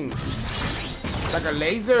shooting? Like a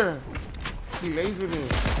laser? He lasered me.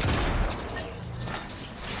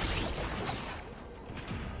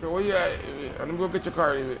 Okay, where you at? Let me go get your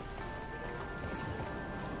car, David.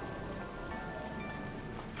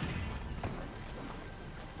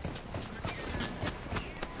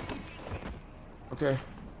 Okay.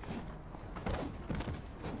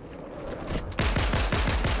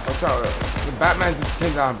 Watch out. The Batman just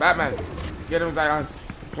came down. Batman. Get him, Zion.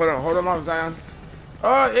 Hold him off, Zion.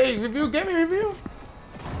 Oh, hey, review. Get me, review.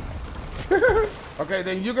 Okay,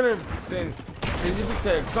 then you're gonna, then you can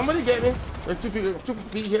say, somebody get me. There's two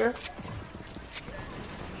feet here.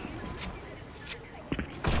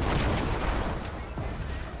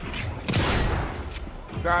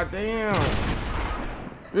 God damn.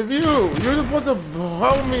 Review, you're supposed to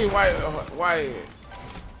help me. Why?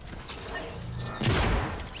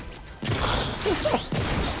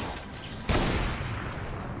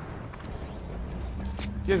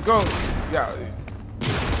 Just go. Yeah.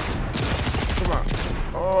 Come on.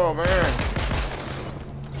 Oh man.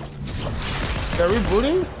 They're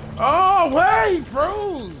rebooting? Oh wait, he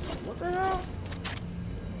froze. What the hell?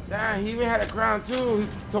 Damn, he even had a crown too. He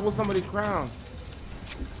stole somebody's crown.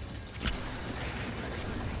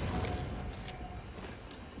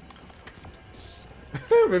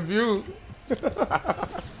 Review.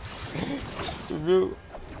 Review.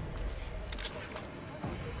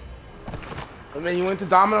 And then you went to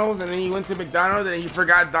Domino's, and then you went to McDonald's, and then you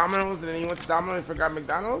forgot Domino's, and then you went to Domino's and forgot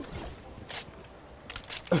McDonald's?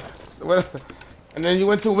 And then you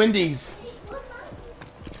went to Wendy's.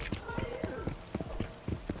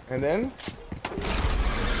 And then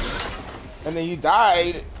you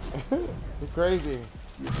died. You're crazy.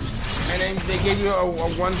 And then they gave you a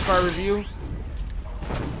 1-star review.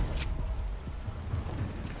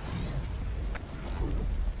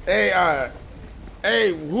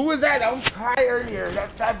 Hey, who was that? That was Ty earlier.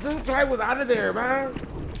 That dude Ty was out of there, man.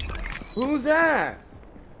 Who's that?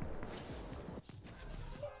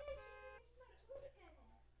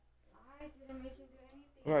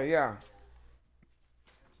 Well, yeah.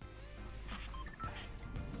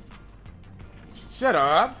 Shut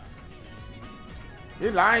up.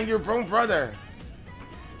 You're lying. Your own brother.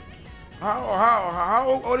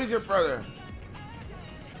 How old is your brother?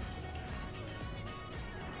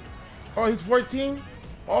 Oh, he's 14?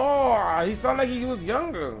 Oh, he sounded like he was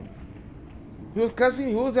younger. He was cussing?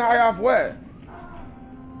 He was high off what?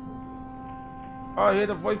 Oh, he had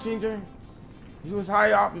the voice changer? He was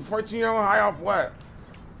high off, 14-year-old high off what?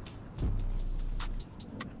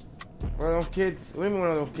 One of those kids? What do you mean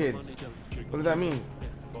one of those kids? What does that mean?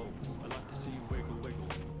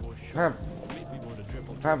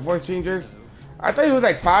 Have voice changers? I thought he was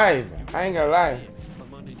like 5. I ain't gonna lie.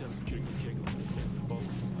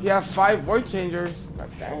 You have 5 voice changers.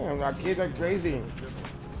 Like, damn, our kids are crazy.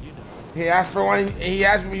 He asked for one. You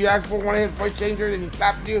asked for one of his voice changers, and he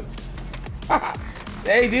slapped you.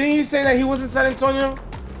 Hey, didn't you say that he was in San Antonio?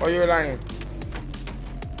 Or you were lying?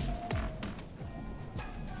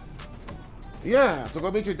 Yeah, to go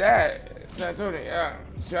meet your dad, San Antonio. Yeah,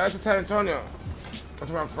 shout out to San Antonio. That's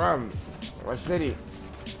where I'm from. What city?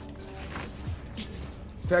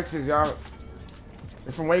 Texas, y'all.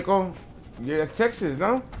 You're from Waco? Yeah, Texas,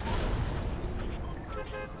 no?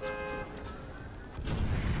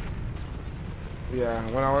 Yeah,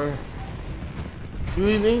 1 hour. You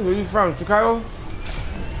evening? Where you from? Chicago?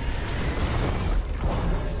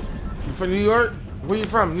 You from New York? Where you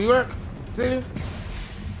from? New York City?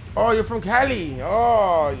 Oh, you're from Cali.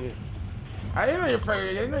 Oh, yeah. I didn't know you're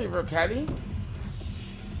from Cali.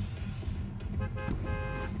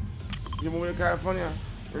 You're moving to California?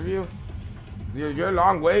 Review? You're a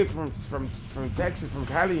long way from Texas, from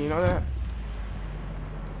Cali, you know that?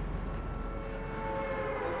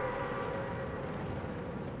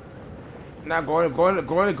 Now going to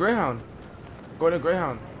Greyhound. Going to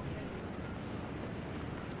Greyhound.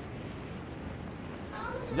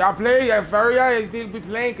 Y'all play at Feria, you need to be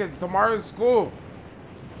playing because tomorrow's school.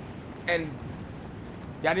 And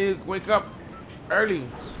y'all need to wake up early.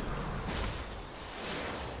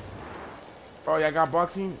 Oh, y'all got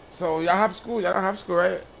boxing? So y'all have school? Y'all don't have school,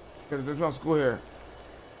 right? Because there's no school here.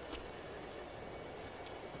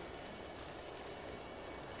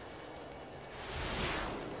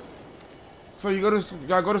 So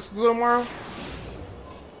y'all go to school tomorrow?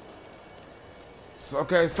 So,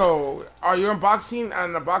 okay, so are you in boxing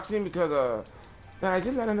and the boxing because man, I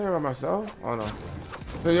just let in there by myself? Oh no.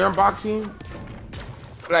 So you're in boxing?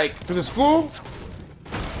 Like to the school?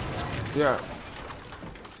 Yeah.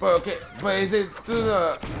 But okay, but is it through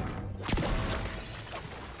the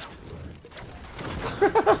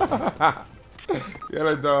you're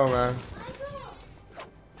a dumb man.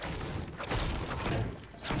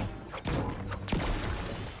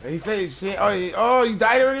 He said she oh you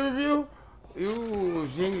died already review?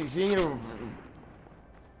 She ain't gonna...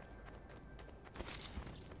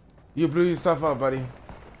 You blew yourself up, buddy.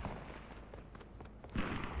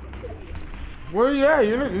 Where you at?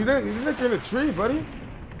 You look in the tree, buddy.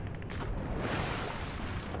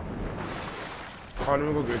 Oh, let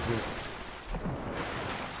me go get you.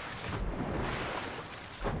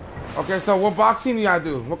 Okay, so what boxing do y'all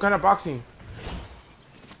do? What kind of boxing?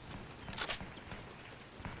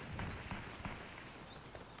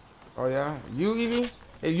 Oh yeah, you Evie?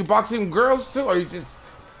 Hey, you boxing girls too, or you just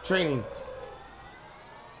training?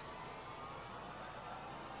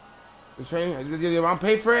 You training? Did your mom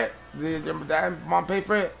pay for it? Did your dad, mom pay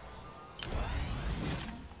for it?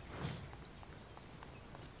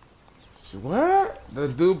 What? The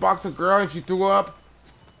dude boxed a girl and she threw up?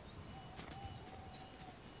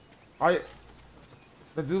 The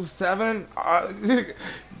dude's 7?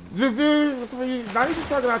 Review. Now you just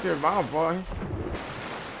talking out your mouth, boy.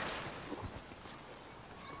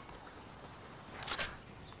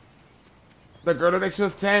 The girl that she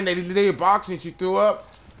was 10, they did boxing, she threw up.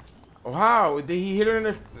 Wow, did he hit her in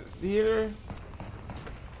the... Did he hit her?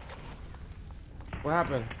 What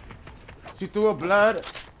happened? She threw up blood?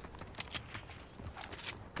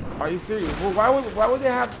 Are you serious? Well, why would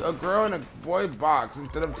they have a girl and a boy box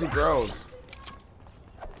instead of two girls?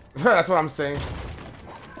 That's what I'm saying.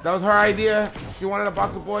 That was her idea? She wanted a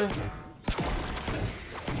box of boy?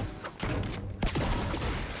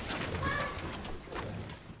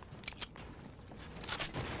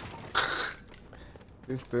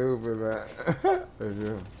 It's stupid, man.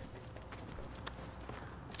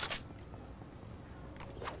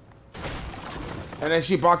 And then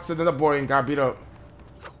she boxed another boy and got beat up.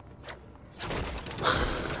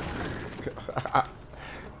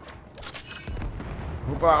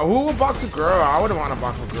 Who would box a girl? I wouldn't want to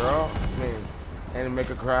box a girl. I mean, and make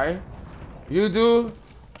her cry. You do?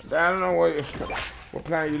 I don't know what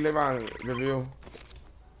planet you live on, Review.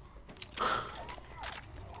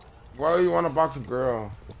 Why do you want to box a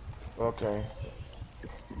girl? Okay.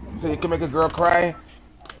 So you can make a girl cry?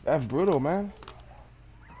 That's brutal, man.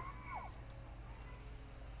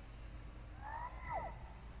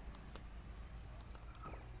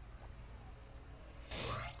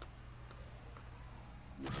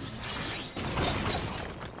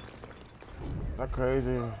 That's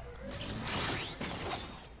crazy.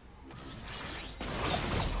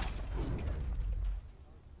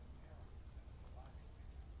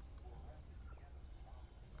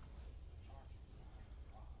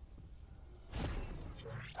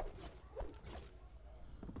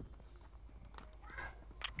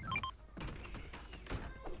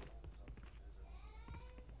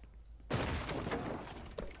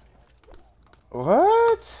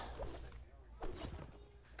 What?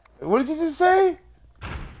 What did you just say?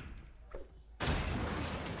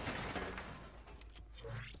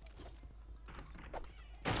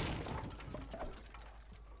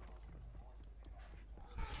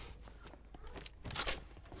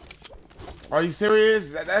 Are you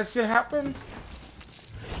serious? That shit happens?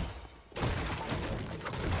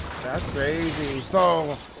 That's crazy.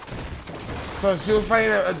 So she was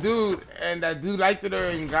fighting a dude, and that dude liked her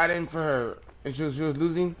and got in for her, and she was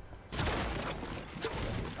losing.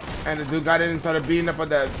 And the dude got in and started beating up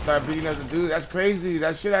the dude. That's crazy.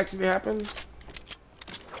 That shit actually happens.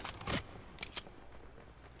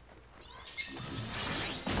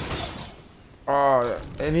 Oh,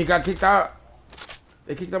 and he got kicked out.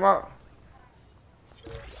 They kicked him out.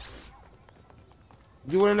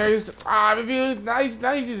 You went in there, Review. Now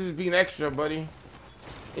you just being extra, buddy.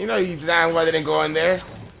 You know you designed why they didn't go in there.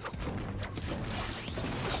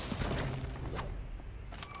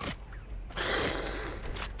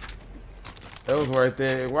 It was worth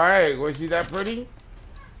it. Why? Was she that pretty?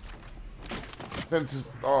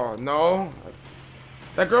 Oh, no.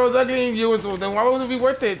 That girl was ugly and you, then why would it be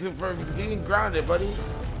worth it for getting grounded, buddy?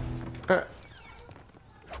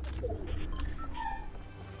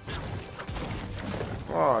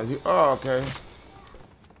 Oh, okay.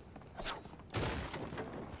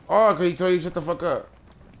 Oh, okay, he told you shut the fuck up.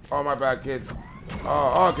 Oh, my bad, kids.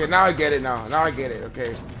 Oh, okay, now I get it now. Now I get it,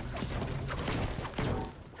 okay.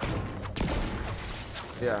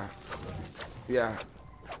 Yeah. Yeah.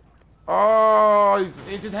 Oh,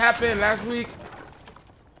 it just happened last week.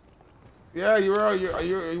 Yeah, you're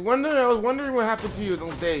wondering. I was wondering what happened to you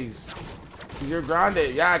those days. You're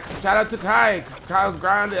grounded. Yeah, shout out to Kai. Kyle's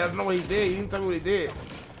grounded. I don't know what he did. He didn't tell me what he did.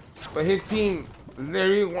 But his team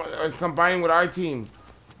literally combined with our team.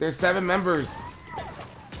 There's 7 members.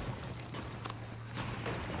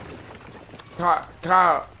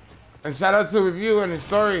 Kyle, and shout out to Review and his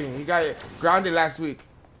story. He got grounded last week.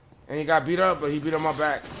 And he got beat up, but he beat him up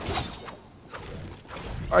back.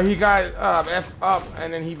 Or he got F up,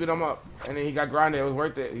 and then he beat him up. And then he got grounded. It was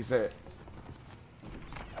worth it, he said.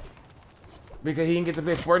 Because he didn't get to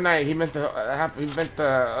play Fortnite. He meant the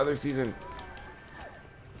other season.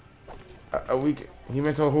 A week. He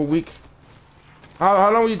meant a whole week. How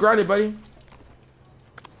long were you grounded, buddy?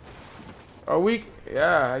 A week?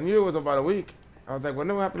 Yeah, I knew it was about a week. I was like, what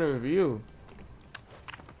happened to Review?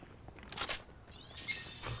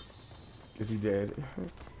 Is he dead?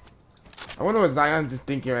 I wonder what Zion's just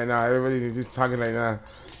thinking right now. Everybody's just talking like that.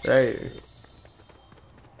 Right?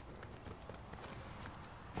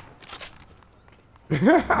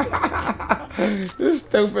 You're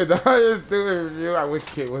stupid, dog. You're stupid Review. I wish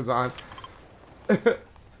Kit was on.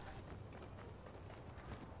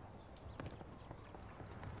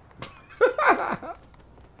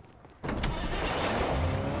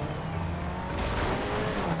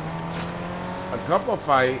 couple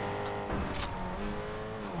fight.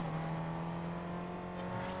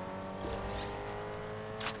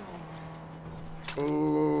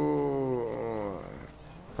 Ooh.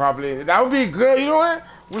 Probably. That would be good. You know what?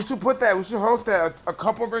 We should put that. We should host that. A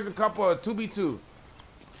couple versus couple, a 2v2.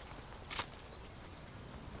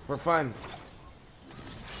 For fun.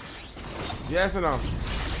 Yes or no?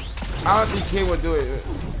 I don't think Kid would do it.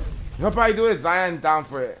 He'll probably do it. Zion down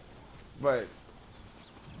for it. But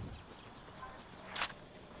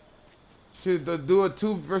should do a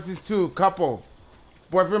 2 versus 2 couple.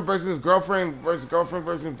 Boyfriend versus girlfriend versus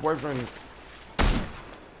boyfriends.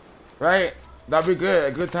 Right? That'd be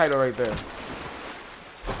good. A good title right there.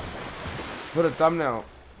 Put a thumbnail.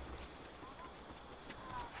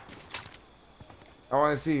 I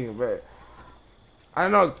want to see, but I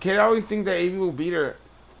don't know. Kid always think that Avy will beat her.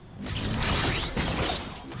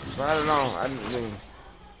 But I don't know.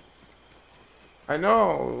 I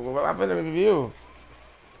know. What happened to the review?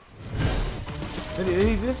 Did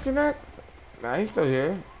he disconnect? Nah, he's still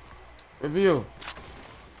here. Review.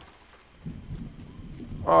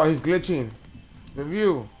 Oh, he's glitching.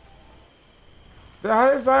 Review.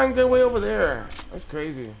 How did Zion get way over there? That's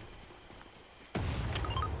crazy.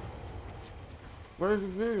 Where's the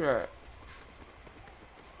review at?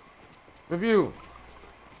 Review.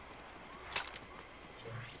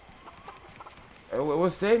 It will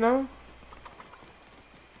say no?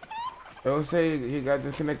 It will say he got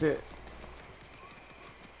disconnected.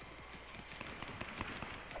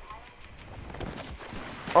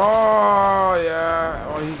 Oh, yeah.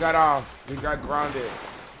 Oh, he got off. He got grounded.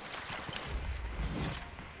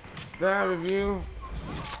 Damn, review.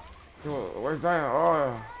 Where's Zion?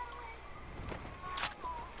 Oh.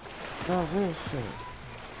 How's this shit?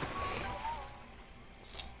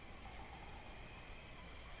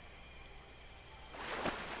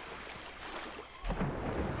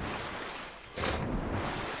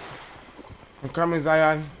 I'm coming,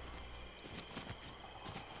 Zion.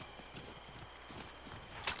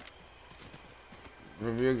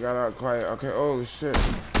 Review got out quiet. Okay, oh shit.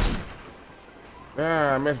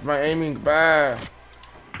 Damn, I missed my aiming bad.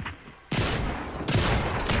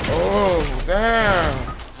 Oh,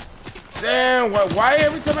 damn. Damn, why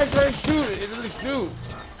every time I try to shoot, it doesn't shoot?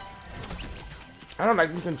 I don't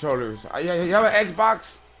like these controllers. You have an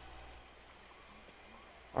Xbox?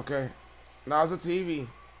 Okay. Now it's a TV.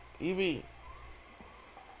 Evie.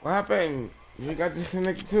 What happened? You got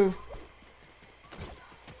disconnected too?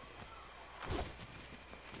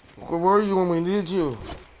 Where were you when we needed you?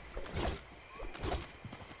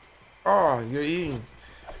 Oh, you're eating.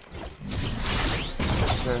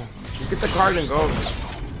 Okay. Get the card and go.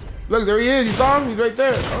 Look, there he is. You saw him? He's right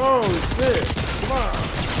there. Oh, shit. Come on.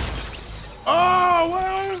 Oh,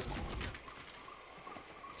 what?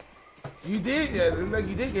 You did, yeah. It looked like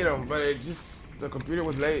you did get him, but it just, the computer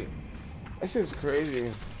was late. That shit's crazy.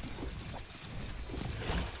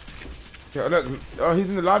 Okay, look. Oh, he's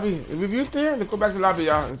in the lobby. Is Review still here? Let's go back to the lobby,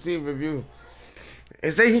 y'all, and see if Review.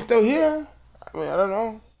 It say he's still here? I mean, I don't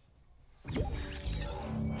know.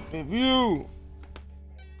 Review.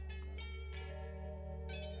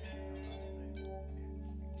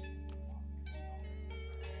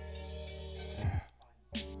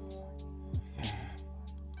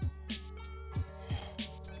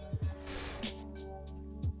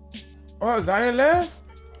 Oh, Zion left?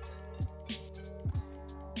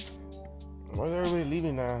 Where's everybody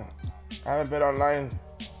leaving now? I haven't been online.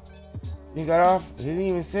 He got off? He didn't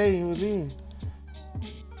even say he was leaving.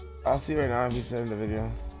 I'll see right now if he said in the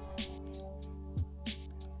video.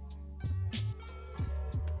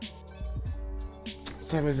 What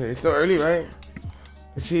time is it? It's still early, right?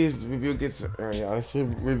 Let's see if Review gets. Yeah, let's see if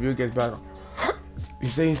Review gets back.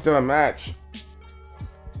 He's saying he's still a match.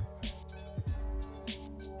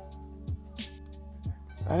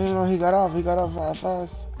 I didn't know he got off. He got off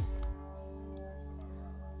fast.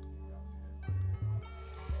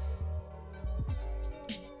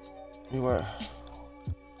 He what?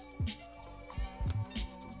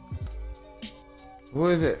 Who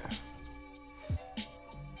is it?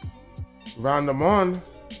 Rondamon.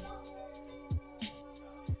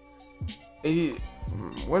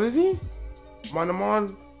 What is he?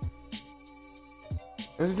 Rondamon.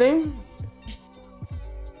 What's his name?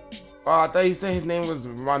 Oh, I thought you said his name was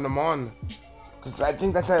Rondamon. Cause I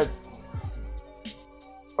think that's a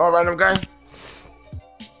random guy.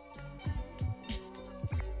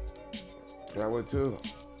 Yeah, I would too.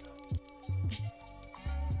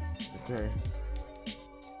 Okay.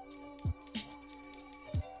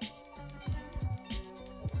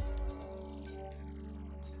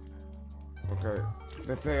 Okay.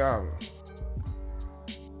 Let's play out.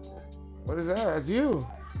 What is that? That's you.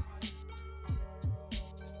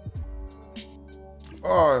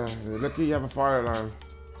 Oh, lucky you have a fire alarm.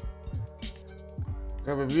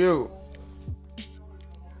 Good review.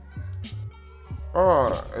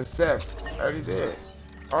 Oh, accept. I already did.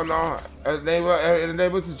 Oh no,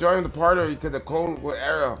 enable to join the party because the code with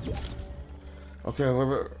arrow. Okay,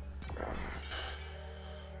 whatever.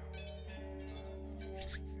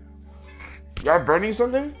 Y'all burning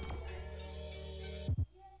something?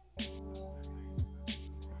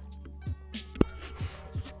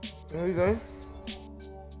 What are you doing?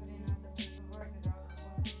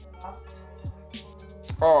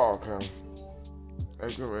 Oh, okay.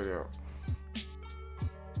 Hey, good radio.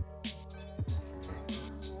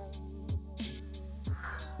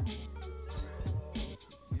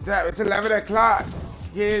 It's 11 o'clock,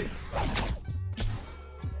 kids.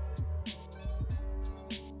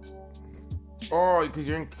 Oh, because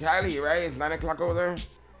you're in Cali, right? It's 9 o'clock over there?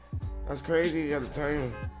 That's crazy, you have to tell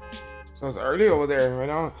you. So it's early over there right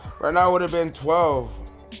now. Right now it would have been 12.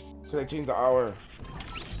 So they changed the hour.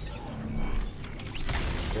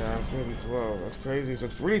 Yeah, it's gonna be 12. That's crazy. So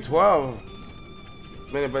it's really 12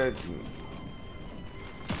 minutes, but it's...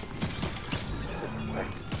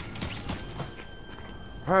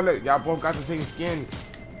 Huh, look, y'all both got the same skin.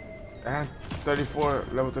 34,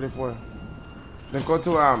 level 34. Then go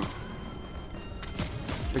to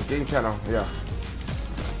the game channel, yeah.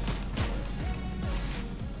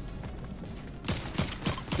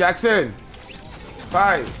 Jackson,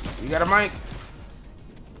 5. You got a mic?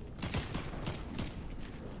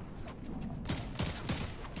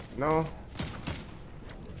 No.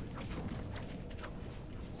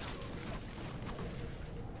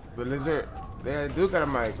 The lizard. They do got a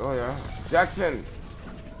mic. Oh yeah. Jackson.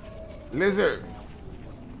 Lizard.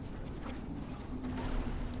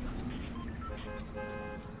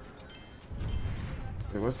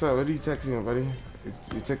 Hey, what's up? What are you texting him, buddy?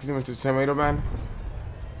 You texting him to Tomato Man?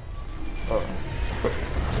 Oh.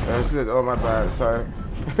 Oh my bad. Sorry.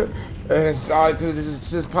 It's because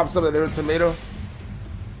it just pops up a little tomato.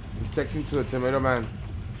 He's texting to a Tomato Man.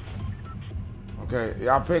 Okay,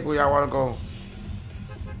 y'all pick where y'all want to go.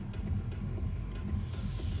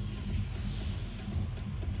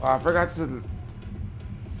 Oh, I forgot to.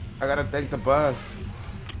 I gotta thank the bus.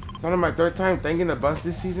 It's only my 3rd time thanking the bus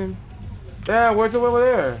this season. Yeah, where's it over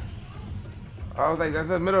there? I was like, that's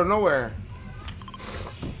in the middle of nowhere.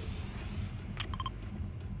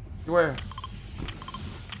 Where?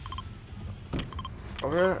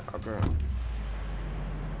 Over here? Okay.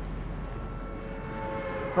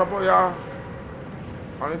 Purple, y'all.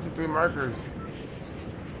 Only 3 markers.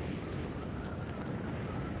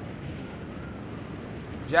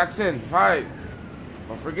 Jackson, fight.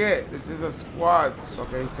 Don't forget, this is a squad.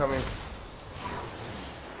 Okay, he's coming.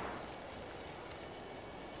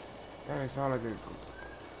 Yeah, they sound like they're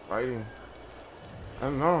fighting. I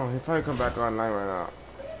don't know. He'll probably come back online right now.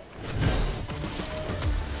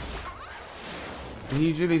 He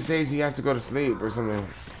usually says he has to go to sleep or something.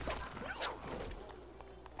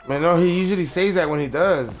 Man, no, he usually says that when he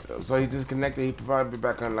does. So he disconnected. He probably be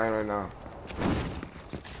back online right now.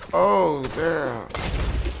 Oh, damn.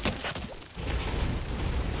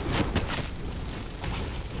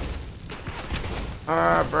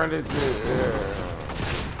 Ah, burned it. Yeah.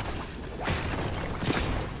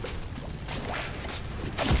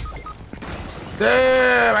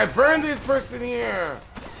 Damn, I burned this person here.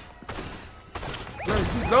 Look,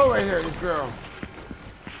 she's low right here, this girl.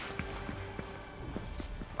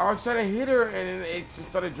 I was trying to hit her and it just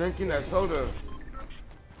started drinking that soda.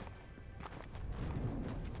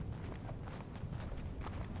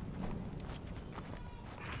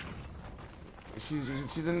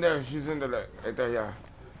 She's in there. She's in there, right there, yeah.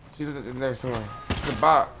 She's in there somewhere. The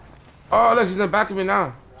bot. Oh, look, she's in the back of me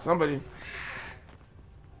now. Somebody.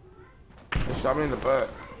 They shot me in the butt.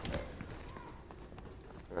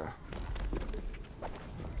 Yeah.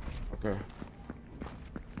 Okay.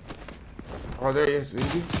 Oh, there he is.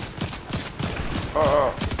 Is he?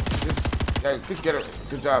 Oh. Just, yeah, good get it.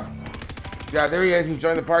 Good job. Yeah, there he is. He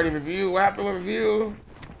joined the party. Review. What happened with review?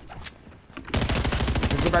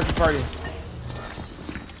 Let's go back to the party.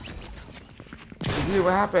 Review,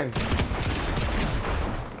 what happened?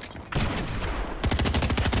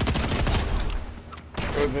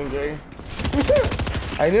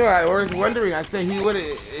 I knew. I was wondering. I said he would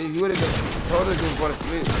have told us he was going to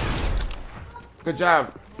sleep. Good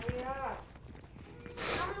job.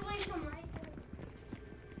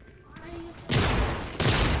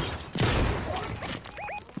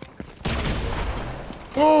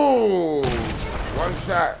 Oh, one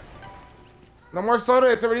shot. No more soda.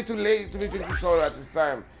 It's already too late to be drinking soda at this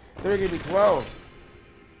time. It's already gonna be 12.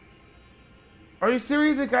 Are you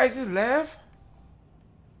serious? The guy just left?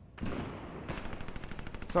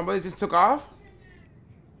 Somebody just took off?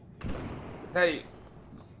 Hey,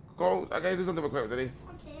 go. I gotta do something real quick, Daddy.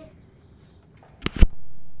 Okay.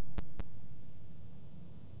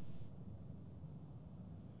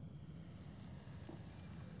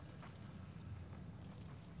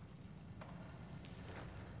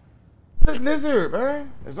 This lizard,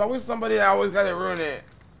 man. There's always somebody that always gotta ruin it.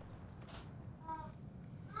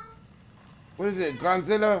 What is it?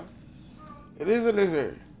 Godzilla? It is a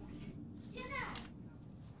lizard.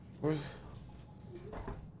 Where's...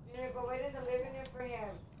 Go wait in the living room for him.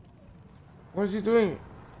 What is he doing?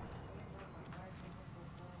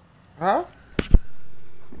 Huh?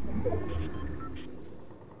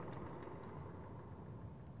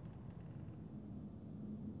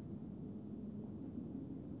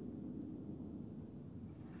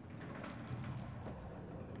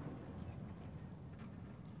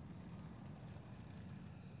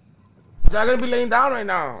 Y'all gonna be laying down right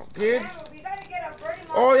now, kids. We gotta get a birdie.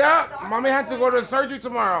 Oh yeah, mommy had to go to surgery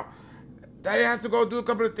tomorrow. Daddy has to go do a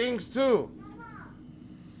couple of things too.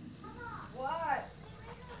 What?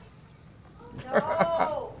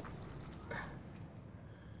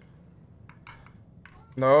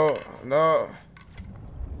 No. No.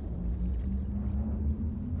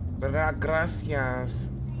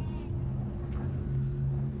 Gracias.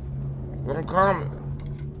 Don't come.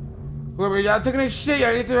 Whoever y'all taking a shit,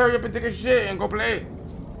 y'all need to hurry up and take a shit and go play.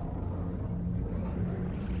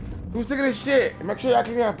 Who's taking a shit? Make sure y'all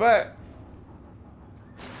clean your butt.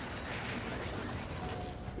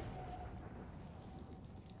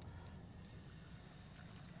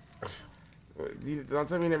 Don't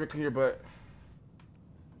tell me you never clean your butt.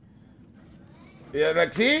 Yeah,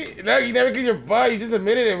 like, see? Look, you never clean your butt. You just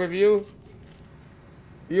admitted it with you.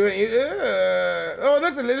 Oh,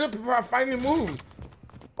 look, the lizard finally moved.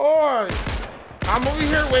 Oh, I'm over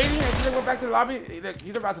here waiting. I should go back to the lobby. Look,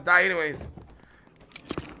 he's about to die anyways.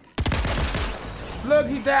 Look,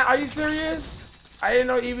 he died. Are you serious? I didn't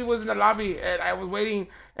know Evie was in the lobby, and I was waiting,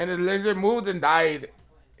 and the lizard moved and died.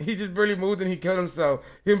 He just barely moved and he killed himself.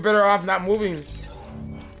 He was better off not moving.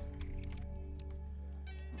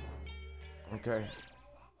 Okay.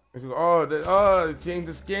 Oh, they changed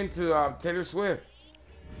the skin to Taylor Swift.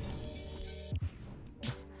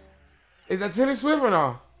 Is that Taylor Swift or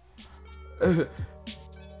no?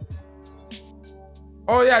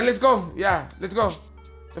 Oh yeah, let's go. Yeah, let's go.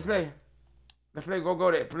 Let's play. Let's play. Go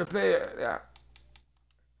there. Let's play. Yeah.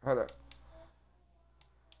 Hold up.